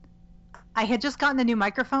had just gotten a new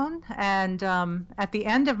microphone. And at the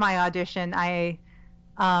end of my audition, I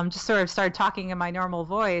just sort of started talking in my normal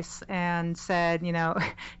voice and said,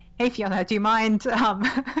 hey, Fiona, do you mind?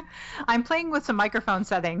 I'm playing with some microphone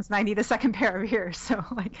settings, and I need a second pair of ears.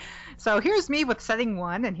 So here's me with setting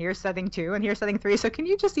 1, and here's setting 2, and here's setting 3. So can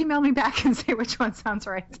you just email me back and say which one sounds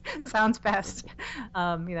best?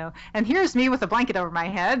 And here's me with a blanket over my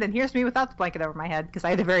head, and here's me without the blanket over my head, because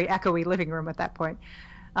I had a very echoey living room at that point.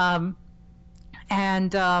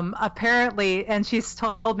 Apparently, and she's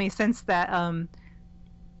told me since that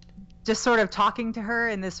just sort of talking to her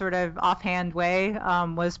in this sort of offhand way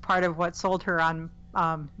was part of what sold her on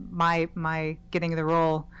my getting the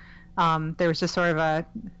role. There was just sort of a,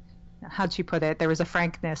 how'd she put it? There was a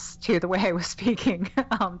frankness to the way I was speaking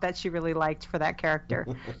that she really liked for that character.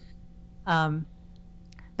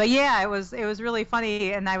 But yeah, it was really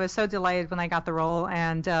funny, and I was so delighted when I got the role.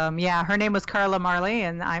 And yeah, her name was Carla Marley,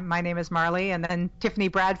 and my name is Marley. And then Tiffany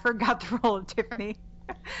Bradford got the role of Tiffany.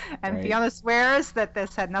 And right. Fiona swears that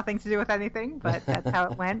this had nothing to do with anything, but that's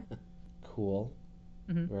how it went. Cool.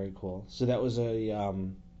 Mm-hmm. Very cool. So that was a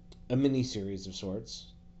mini series of sorts.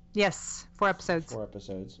 Yes, 4 episodes. 4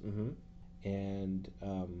 episodes. Mm-hmm. And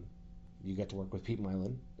you got to work with Pete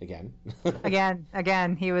Mylan again.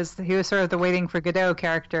 Again. He was sort of the Waiting for Godot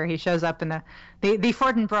character. He shows up in the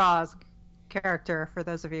Fortinbras character, for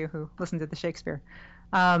those of you who listen to the Shakespeare.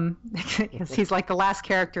 He's like the last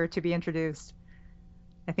character to be introduced.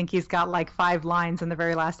 I think he's got like 5 lines in the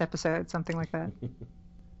very last episode, something like that.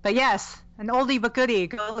 But yes, an oldie but goodie.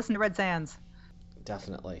 Go listen to Red Sands.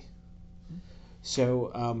 Definitely.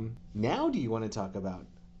 So now do you want to talk about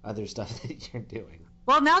other stuff that you're doing?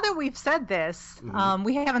 Well, now that we've said this,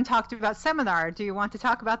 we haven't talked about Seminar. Do you want to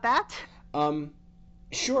talk about that?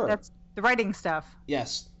 Sure. That's the writing stuff.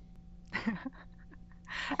 Yes.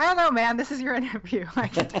 I don't know, man. This is your interview. I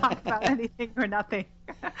can talk about anything or nothing.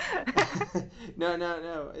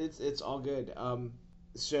 No. It's all good.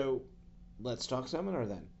 So let's talk Seminar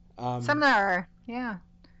then. Seminar, yeah.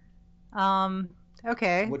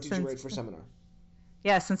 Okay. What did you write for Seminar?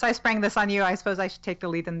 Yeah, since I sprang this on you, I suppose I should take the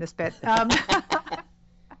lead in this bit.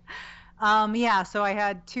 Yeah, so I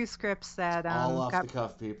had 2 scripts that all off the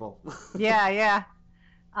cuff, people. yeah.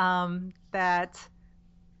 That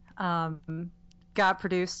got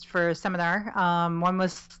produced for Seminar.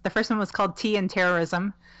 The first one was called Tea and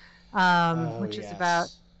Terrorism,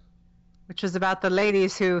 which is about the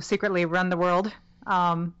ladies who secretly run the world,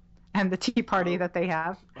 and the tea party that they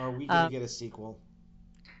have. Are we going to get a sequel?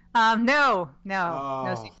 No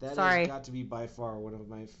That sorry. has got to be by far one of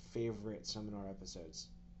my favorite Seminar episodes.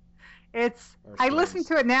 I listen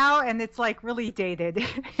to it now, and it's like really dated.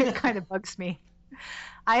 It kind of bugs me.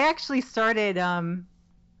 I actually started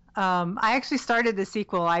the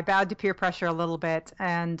sequel. I bowed to peer pressure a little bit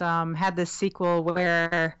and had this sequel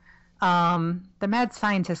where the mad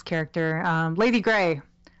scientist character, Lady Grey,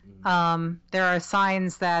 there are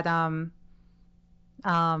signs that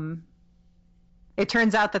it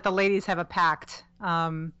turns out that the ladies have a pact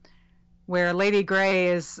where Lady Grey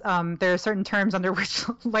is, there are certain terms under which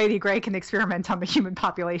Lady Grey can experiment on the human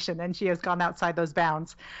population, and she has gone outside those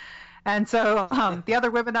bounds. And so the other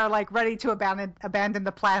women are like ready to abandon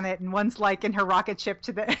the planet, and one's like in her rocket ship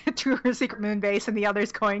to her secret moon base, and the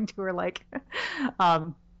other's going to her like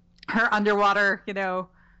her underwater,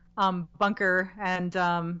 bunker. And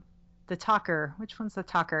the talker, which one's the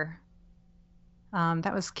talker?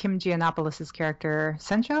 That was Kim Giannopoulos' character.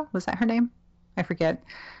 Sencho? Was that her name? I forget.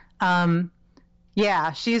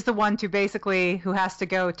 Yeah, she's the one who has to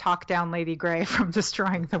go talk down Lady Grey from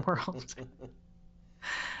destroying the world.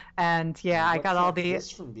 And yeah, I got all the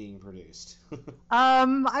this from being produced.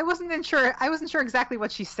 I wasn't sure exactly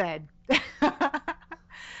what she said.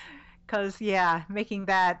 Cuz yeah, making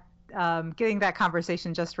that getting that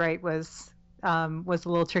conversation just right was a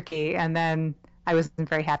little tricky, and then I wasn't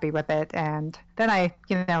very happy with it, and then I,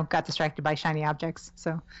 got distracted by shiny objects.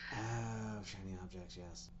 So Shiny objects,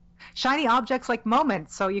 yes. Shiny objects like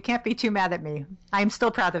moments, so you can't be too mad at me. I'm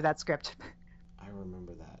still proud of that script. I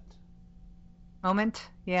remember that. Moment?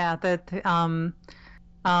 Yeah,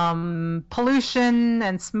 pollution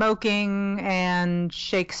and smoking and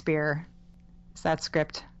Shakespeare is that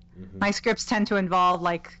script. Mm-hmm. My scripts tend to involve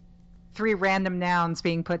like 3 random nouns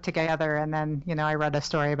being put together, and then, I read a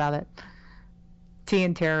story about it. Tea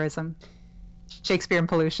and terrorism. Shakespeare and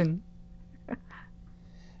pollution.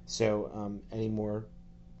 So, any more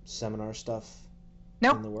seminar stuff?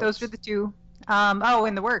 Nope, those were the 2.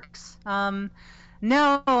 In the works.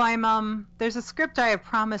 No, there's a script I have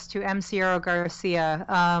promised to M. Sierra Garcia,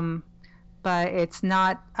 but it's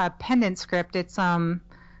not a pendant script. It's,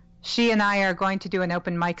 she and I are going to do an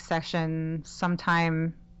open mic session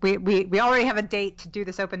sometime. We already have a date to do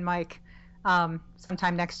this open mic,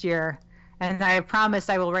 sometime next year. And I have promised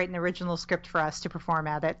I will write an original script for us to perform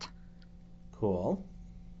at it. Cool.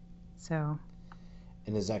 So.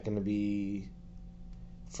 And is that going to be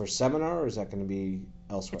for seminar, or is that going to be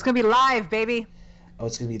elsewhere? It's going to be live, baby. Oh,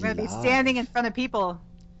 it's going to be live. We're going to be standing in front of people,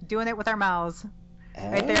 doing it with our mouths.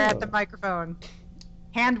 Right there at the microphone.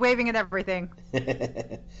 Hand waving and everything.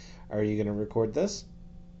 Are you going to record this?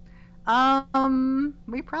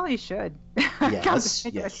 We probably should. Yes,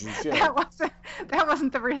 yes, you should. That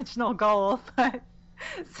wasn't the original goal, but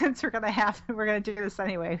since we're gonna do this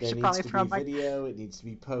anyway, we should probably throw video. It needs to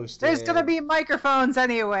be posted. There's gonna be microphones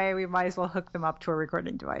anyway. We might as well hook them up to a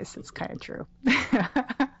recording device. It's kind of true.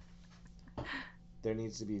 There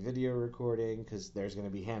needs to be video recording because there's gonna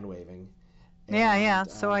be hand waving. Yeah.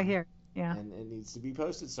 So I hear. Yeah. And it needs to be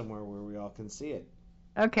posted somewhere where we all can see it.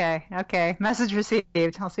 Okay. Message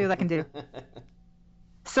received. I'll see what I can do.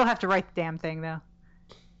 Still have to write the damn thing, though.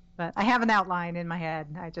 But I have an outline in my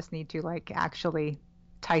head. I just need to, actually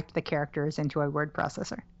type the characters into a word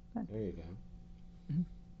processor. There you go. Mm-hmm.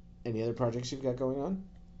 Any other projects you've got going on?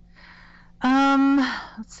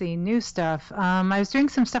 Let's see. New stuff. I was doing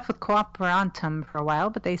some stuff with Cooperantum for a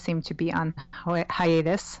while, but they seem to be on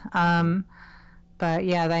hiatus. But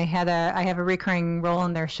yeah, I have a recurring role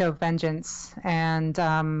in their show Vengeance, and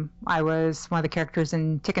I was one of the characters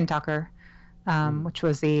in Tick & Talker, which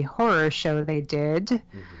was the horror show they did.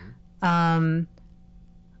 Mm-hmm.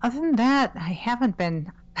 Other than that, I haven't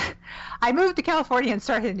been. I moved to California and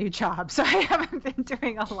started a new job, so I haven't been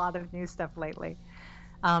doing a lot of new stuff lately.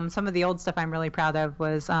 Some of the old stuff I'm really proud of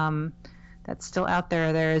was that's still out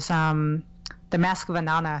there. There's The Mask of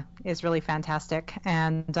Inanna is really fantastic,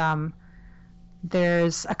 and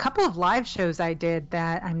there's a couple of live shows I did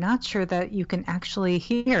that I'm not sure that you can actually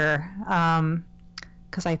hear,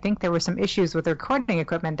 because I think there were some issues with the recording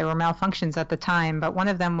equipment. There were malfunctions at the time, but one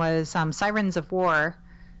of them was Sirens of War,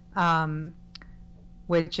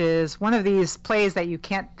 which is one of these plays that you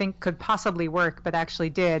can't think could possibly work, but actually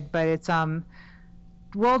did. But it's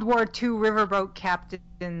World War II riverboat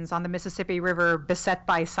captains on the Mississippi River beset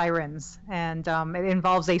by sirens, and it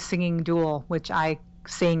involves a singing duel, which I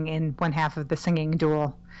sing in one half of the singing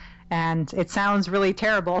duel, and it sounds really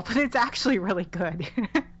terrible, but it's actually really good.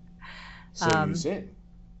 So you sing?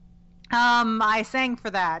 I sang for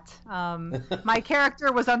that. My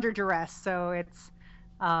character was under duress, so it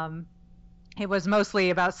was mostly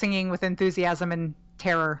about singing with enthusiasm and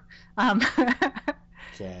terror.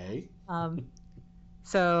 Okay.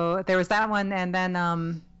 So there was that one, and then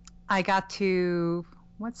I got to,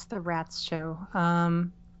 what's the Rats show?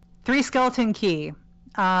 Three Skeleton Key.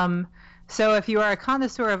 So if you are a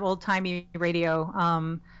connoisseur of old-timey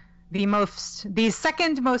radio, the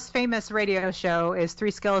second most famous radio show is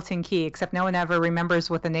Three Skeleton Key, except no one ever remembers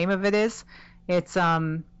what the name of it is. It's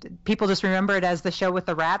people just remember it as the show with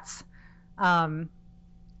the rats. Yeah,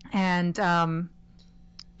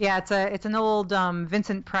 it's an old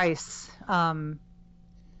Vincent Price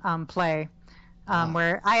play.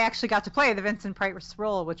 Where I actually got to play the Vincent Price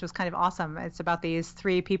role, which was kind of awesome. It's about these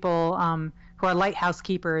three people who are lighthouse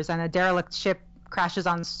keepers, and a derelict ship crashes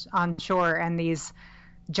on shore, and these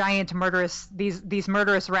giant murderous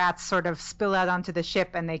rats sort of spill out onto the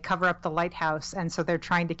ship, and they cover up the lighthouse, and so they're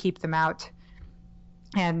trying to keep them out.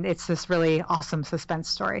 And it's this really awesome suspense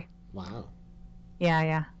story. Wow.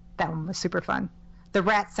 Yeah, that one was super fun. the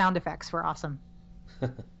rat sound effects were awesome.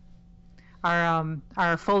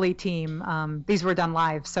 Our Foley team, these were done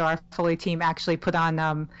live, so our Foley team actually put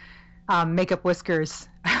on makeup whiskers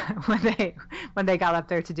when they got up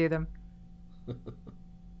there to do them.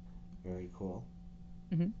 Very cool.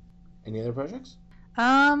 Mm-hmm. Any other projects?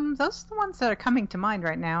 Those are the ones that are coming to mind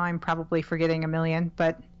right now. I'm probably forgetting a million,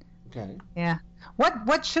 but Okay. yeah.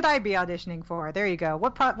 What should I be auditioning for? There you go.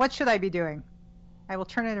 What should I be doing? I will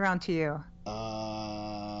turn it around to you.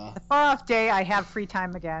 The far off day, I have free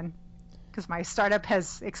time again because my startup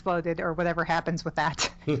has exploded or whatever happens with that.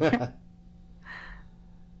 In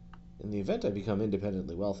the event I become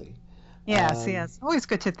independently wealthy. Yes. Always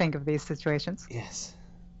good to think of these situations. Yes.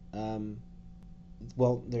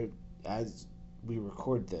 Well, as we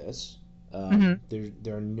record this, there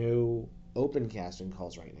are no open casting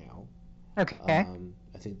calls right now. Okay.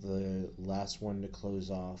 I think the last one to close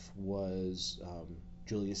off was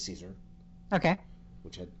Julius Caesar. Okay.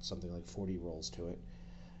 Which had something like 40 roles to it.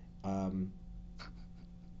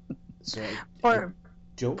 So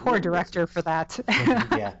poor director for that.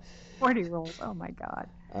 Yeah. 40 roles. Oh my God.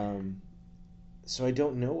 So I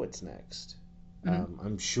don't know what's next.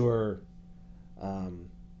 I'm sure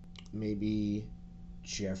maybe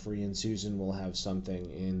Jeffrey and Susan will have something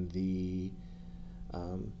in the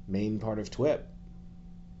main part of TWIP.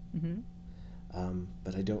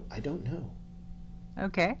 But I don't know.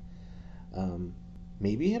 Okay.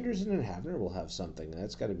 Maybe Henderson and Havner will have something.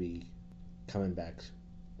 That's got to be coming back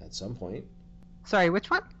at some point. Sorry, which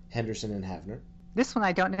one? Henderson and Havner. This one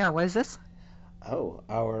I don't know. What is this? Oh,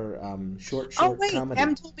 our short Oh wait, comedy.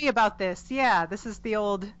 Em told me about this. Yeah, this is the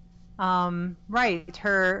old, right?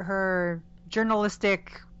 Her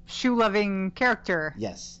journalistic shoe-loving character.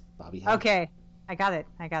 Yes, Bobby Hemp. Okay, I got it.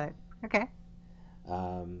 Okay.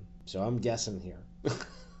 So I'm guessing here.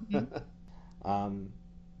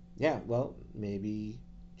 Yeah, well, maybe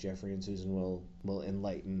Jeffrey and Susan will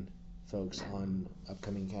enlighten folks on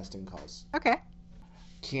upcoming casting calls. Okay.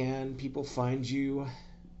 Can people find you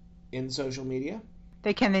in social media?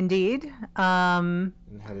 They can indeed. And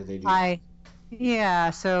how do they do that?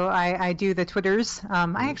 Yeah, so I do the Twitters.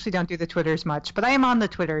 I actually don't do the Twitters much, but I am on the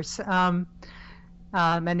Twitters. And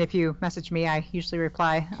if you message me, I usually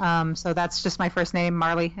reply. So that's just my first name,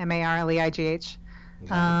 Marleigh, M-A-R-L-E-I-G-H.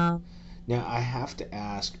 Okay. Now, I have to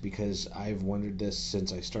ask, because I've wondered this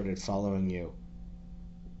since I started following you.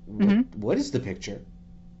 What is the picture?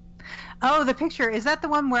 Oh, the picture. Is that the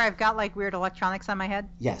one where I've got like weird electronics on my head?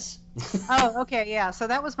 Yes. Oh, okay, yeah. So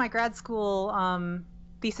that was my grad school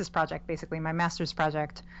thesis project, basically, my master's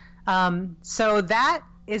project. So that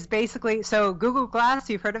is basically, so Google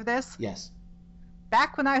Glass, you've heard of this? Yes.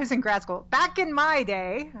 Back when I was in grad school, back in my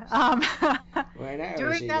day,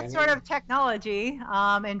 doing that sort of technology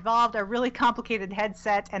involved a really complicated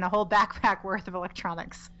headset and a whole backpack worth of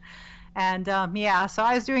electronics. And yeah, so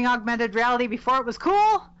I was doing augmented reality before it was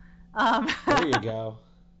cool. There you go.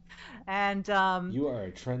 And you are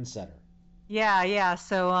a trendsetter. Yeah.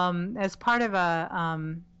 So as part of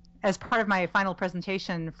my final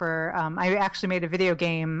presentation for, I actually made a video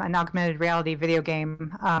game, an augmented reality video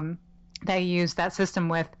game that I used that system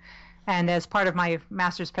with. And as part of my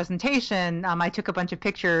master's presentation, I took a bunch of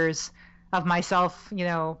pictures of myself,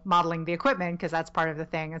 modeling the equipment, because that's part of the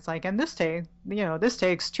thing. It's like, and this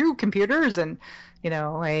takes 2 computers and,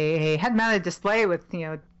 a head-mounted display with,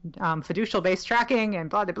 fiducial-based tracking and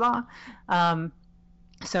blah, blah, blah.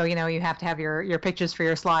 So, you have to have your pictures for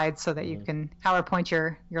your slides so that you can PowerPoint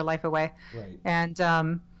your life away. Right.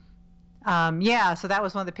 And yeah, so that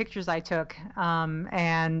was one of the pictures I took,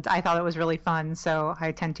 and I thought it was really fun, so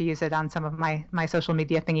I tend to use it on some of my social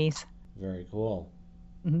media thingies. Very cool.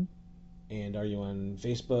 Mm-hmm. And are you on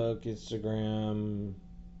Facebook, Instagram,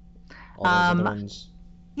 all those other ones?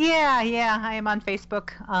 Yeah, I am on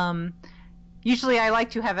Facebook. Usually I like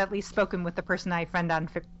to have at least spoken with the person I friend on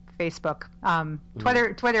Facebook.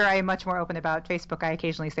 Twitter I am much more open about. Facebook I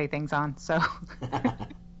occasionally say things on, so.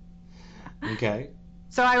 Okay.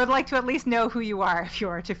 So I would like to at least know who you are if you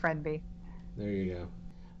are to friend me. There you go.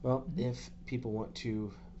 Well, if people want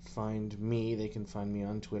to find me, they can find me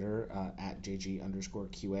on Twitter at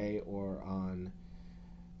JG_QA or on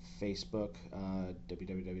Facebook,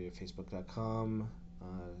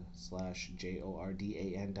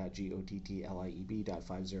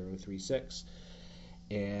 www.facebook.com/jordan.gottlieb.5036.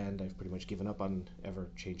 And I've pretty much given up on ever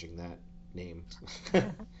changing that name.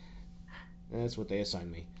 That's what they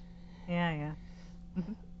assigned me. Yeah.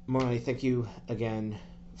 Marleigh, thank you again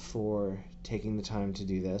for taking the time to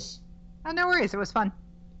do this. Oh, no worries. It was fun.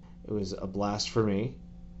 It was a blast for me.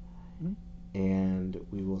 And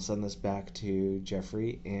we will send this back to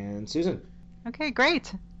Jeffrey and Susan. Okay,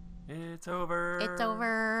 great. It's over. It's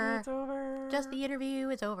over. It's over. Just the interview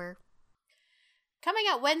is over. Coming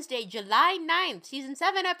out Wednesday, July 9th, Season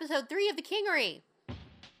 7, Episode 3 of The Kingery.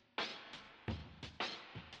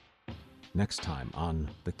 Next time on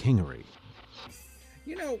The Kingery.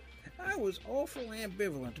 You know, I was awful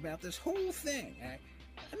ambivalent about this whole thing. I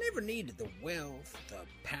never needed the wealth, the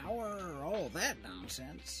power, or all that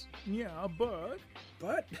nonsense. Yeah, but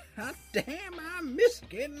Hot damn, I miss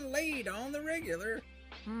getting laid on the regular.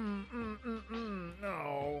 no.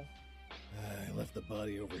 I left the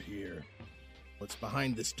body over here. What's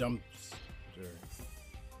behind this dumpster?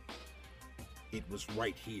 It was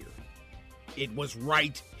right here. It was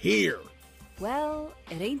right here! Well,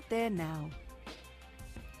 it ain't there now.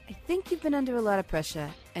 I think you've been under a lot of pressure,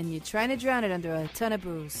 and you're trying to drown it under a ton of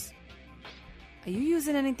booze. Are you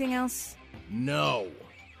using anything else? No.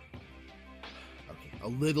 Okay, a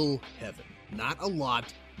little heaven. Not a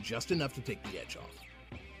lot, just enough to take the edge off.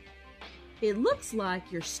 It looks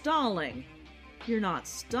like you're stalling. You're not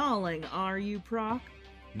stalling, are you, Proc?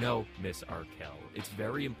 No, Miss Arkell. It's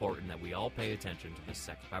very important that we all pay attention to the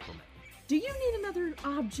sex peppermint. Do you need another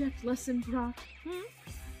object lesson, Proc?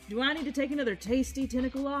 Do I need to take another tasty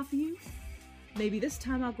tentacle off you? Maybe this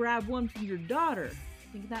time I'll grab one from your daughter.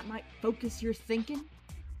 Think that might focus your thinking?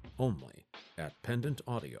 Only at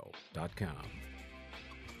pendantaudio.com.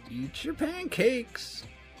 Eat your pancakes.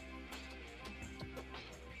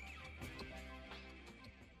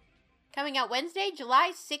 Coming out Wednesday,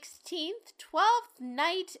 July 16th, 12th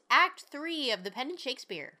night, Act 3 of The Pendant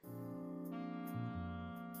Shakespeare.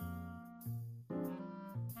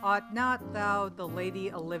 Art not thou the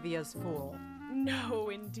Lady Olivia's fool? No,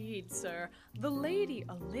 indeed, sir. The Lady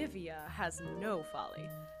Olivia has no folly.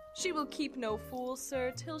 She will keep no fool,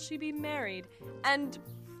 sir, till she be married, and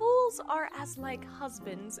fools are as like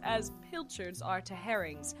husbands as pilchards are to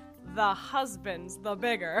herrings. The husband's the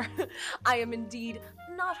bigger. I am indeed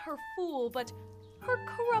not her fool, but her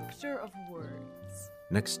corrupter of words.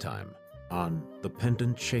 Next time on The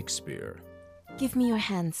Pendant Shakespeare. Give me your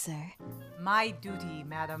hand, sir. My duty,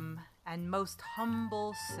 madam, and most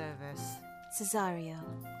humble service. Cesario,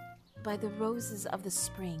 by the roses of the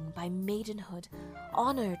spring, by maidenhood,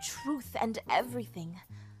 honor, truth, and everything,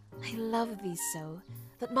 I love thee so,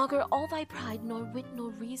 that maugre all thy pride, nor wit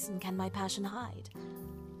nor reason can my passion hide.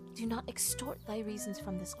 Do not extort thy reasons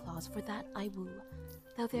from this clause, for that I woo.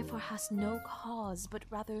 Thou therefore hast no cause, but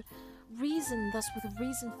rather reason thus with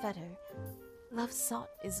reason fetter. Love sought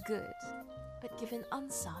is good, but given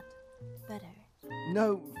unsought, better.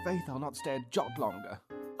 No, faith, I'll not stay a jot longer.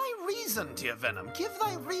 Thy reason, dear Venom, give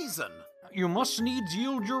thy reason. You must needs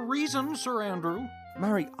yield your reason, Sir Andrew.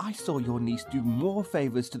 Mary, I saw your niece do more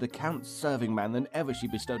favours to the Count's serving man than ever she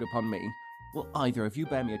bestowed upon me. Will either of you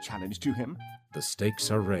bear me a challenge to him? The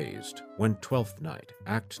stakes are raised when Twelfth Night,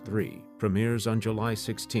 Act 3, premieres on July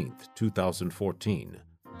 16th, 2014.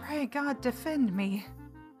 Pray God defend me.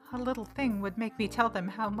 A little thing would make me tell them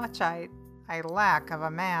how much I lack of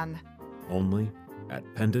a man. Only at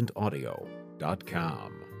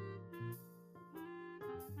pendantaudio.com.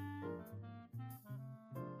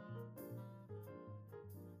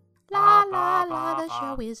 La la la, the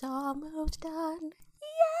show is almost done.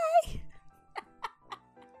 Yay!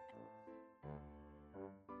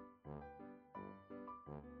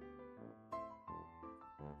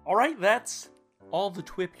 All right, that's all the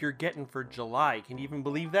TWIP you're getting for July. Can you even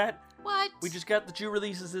believe that? What? We just got the 2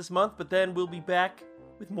 releases this month, but then we'll be back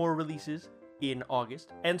with more releases in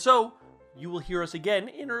August. And so, you will hear us again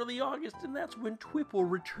in early August, and that's when TWIP will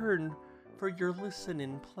return for your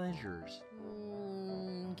listening pleasures.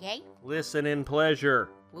 Okay. Listening pleasure.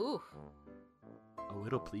 Ooh. Oh,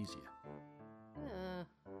 it'll please you.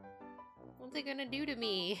 What's it gonna do to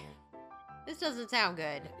me? This doesn't sound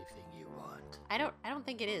good. Anything you want. I don't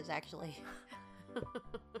think it is, actually.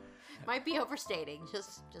 Might be overstating,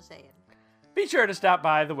 just saying. Be sure to stop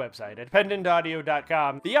by the website at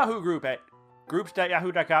pendantaudio.com, the Yahoo group at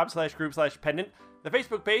groups.yahoo.com/group/pendant, the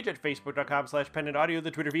Facebook page at facebook.com/pendantaudio,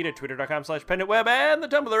 the Twitter feed at twitter.com/pendantweb, and the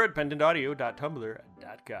Tumblr at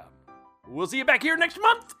pendantaudio.tumblr.com. We'll see you back here next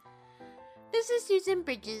month! This is Susan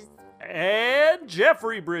Bridges. And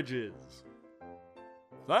Jeffrey Bridges.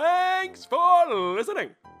 Thanks for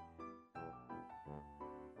listening!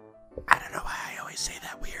 I don't know why I always say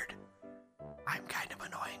that weird. I'm kind of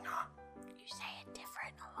annoying, huh? You say it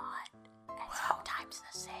different a lot, and sometimes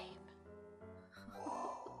the same.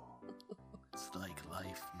 Whoa. It's like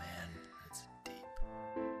life, man.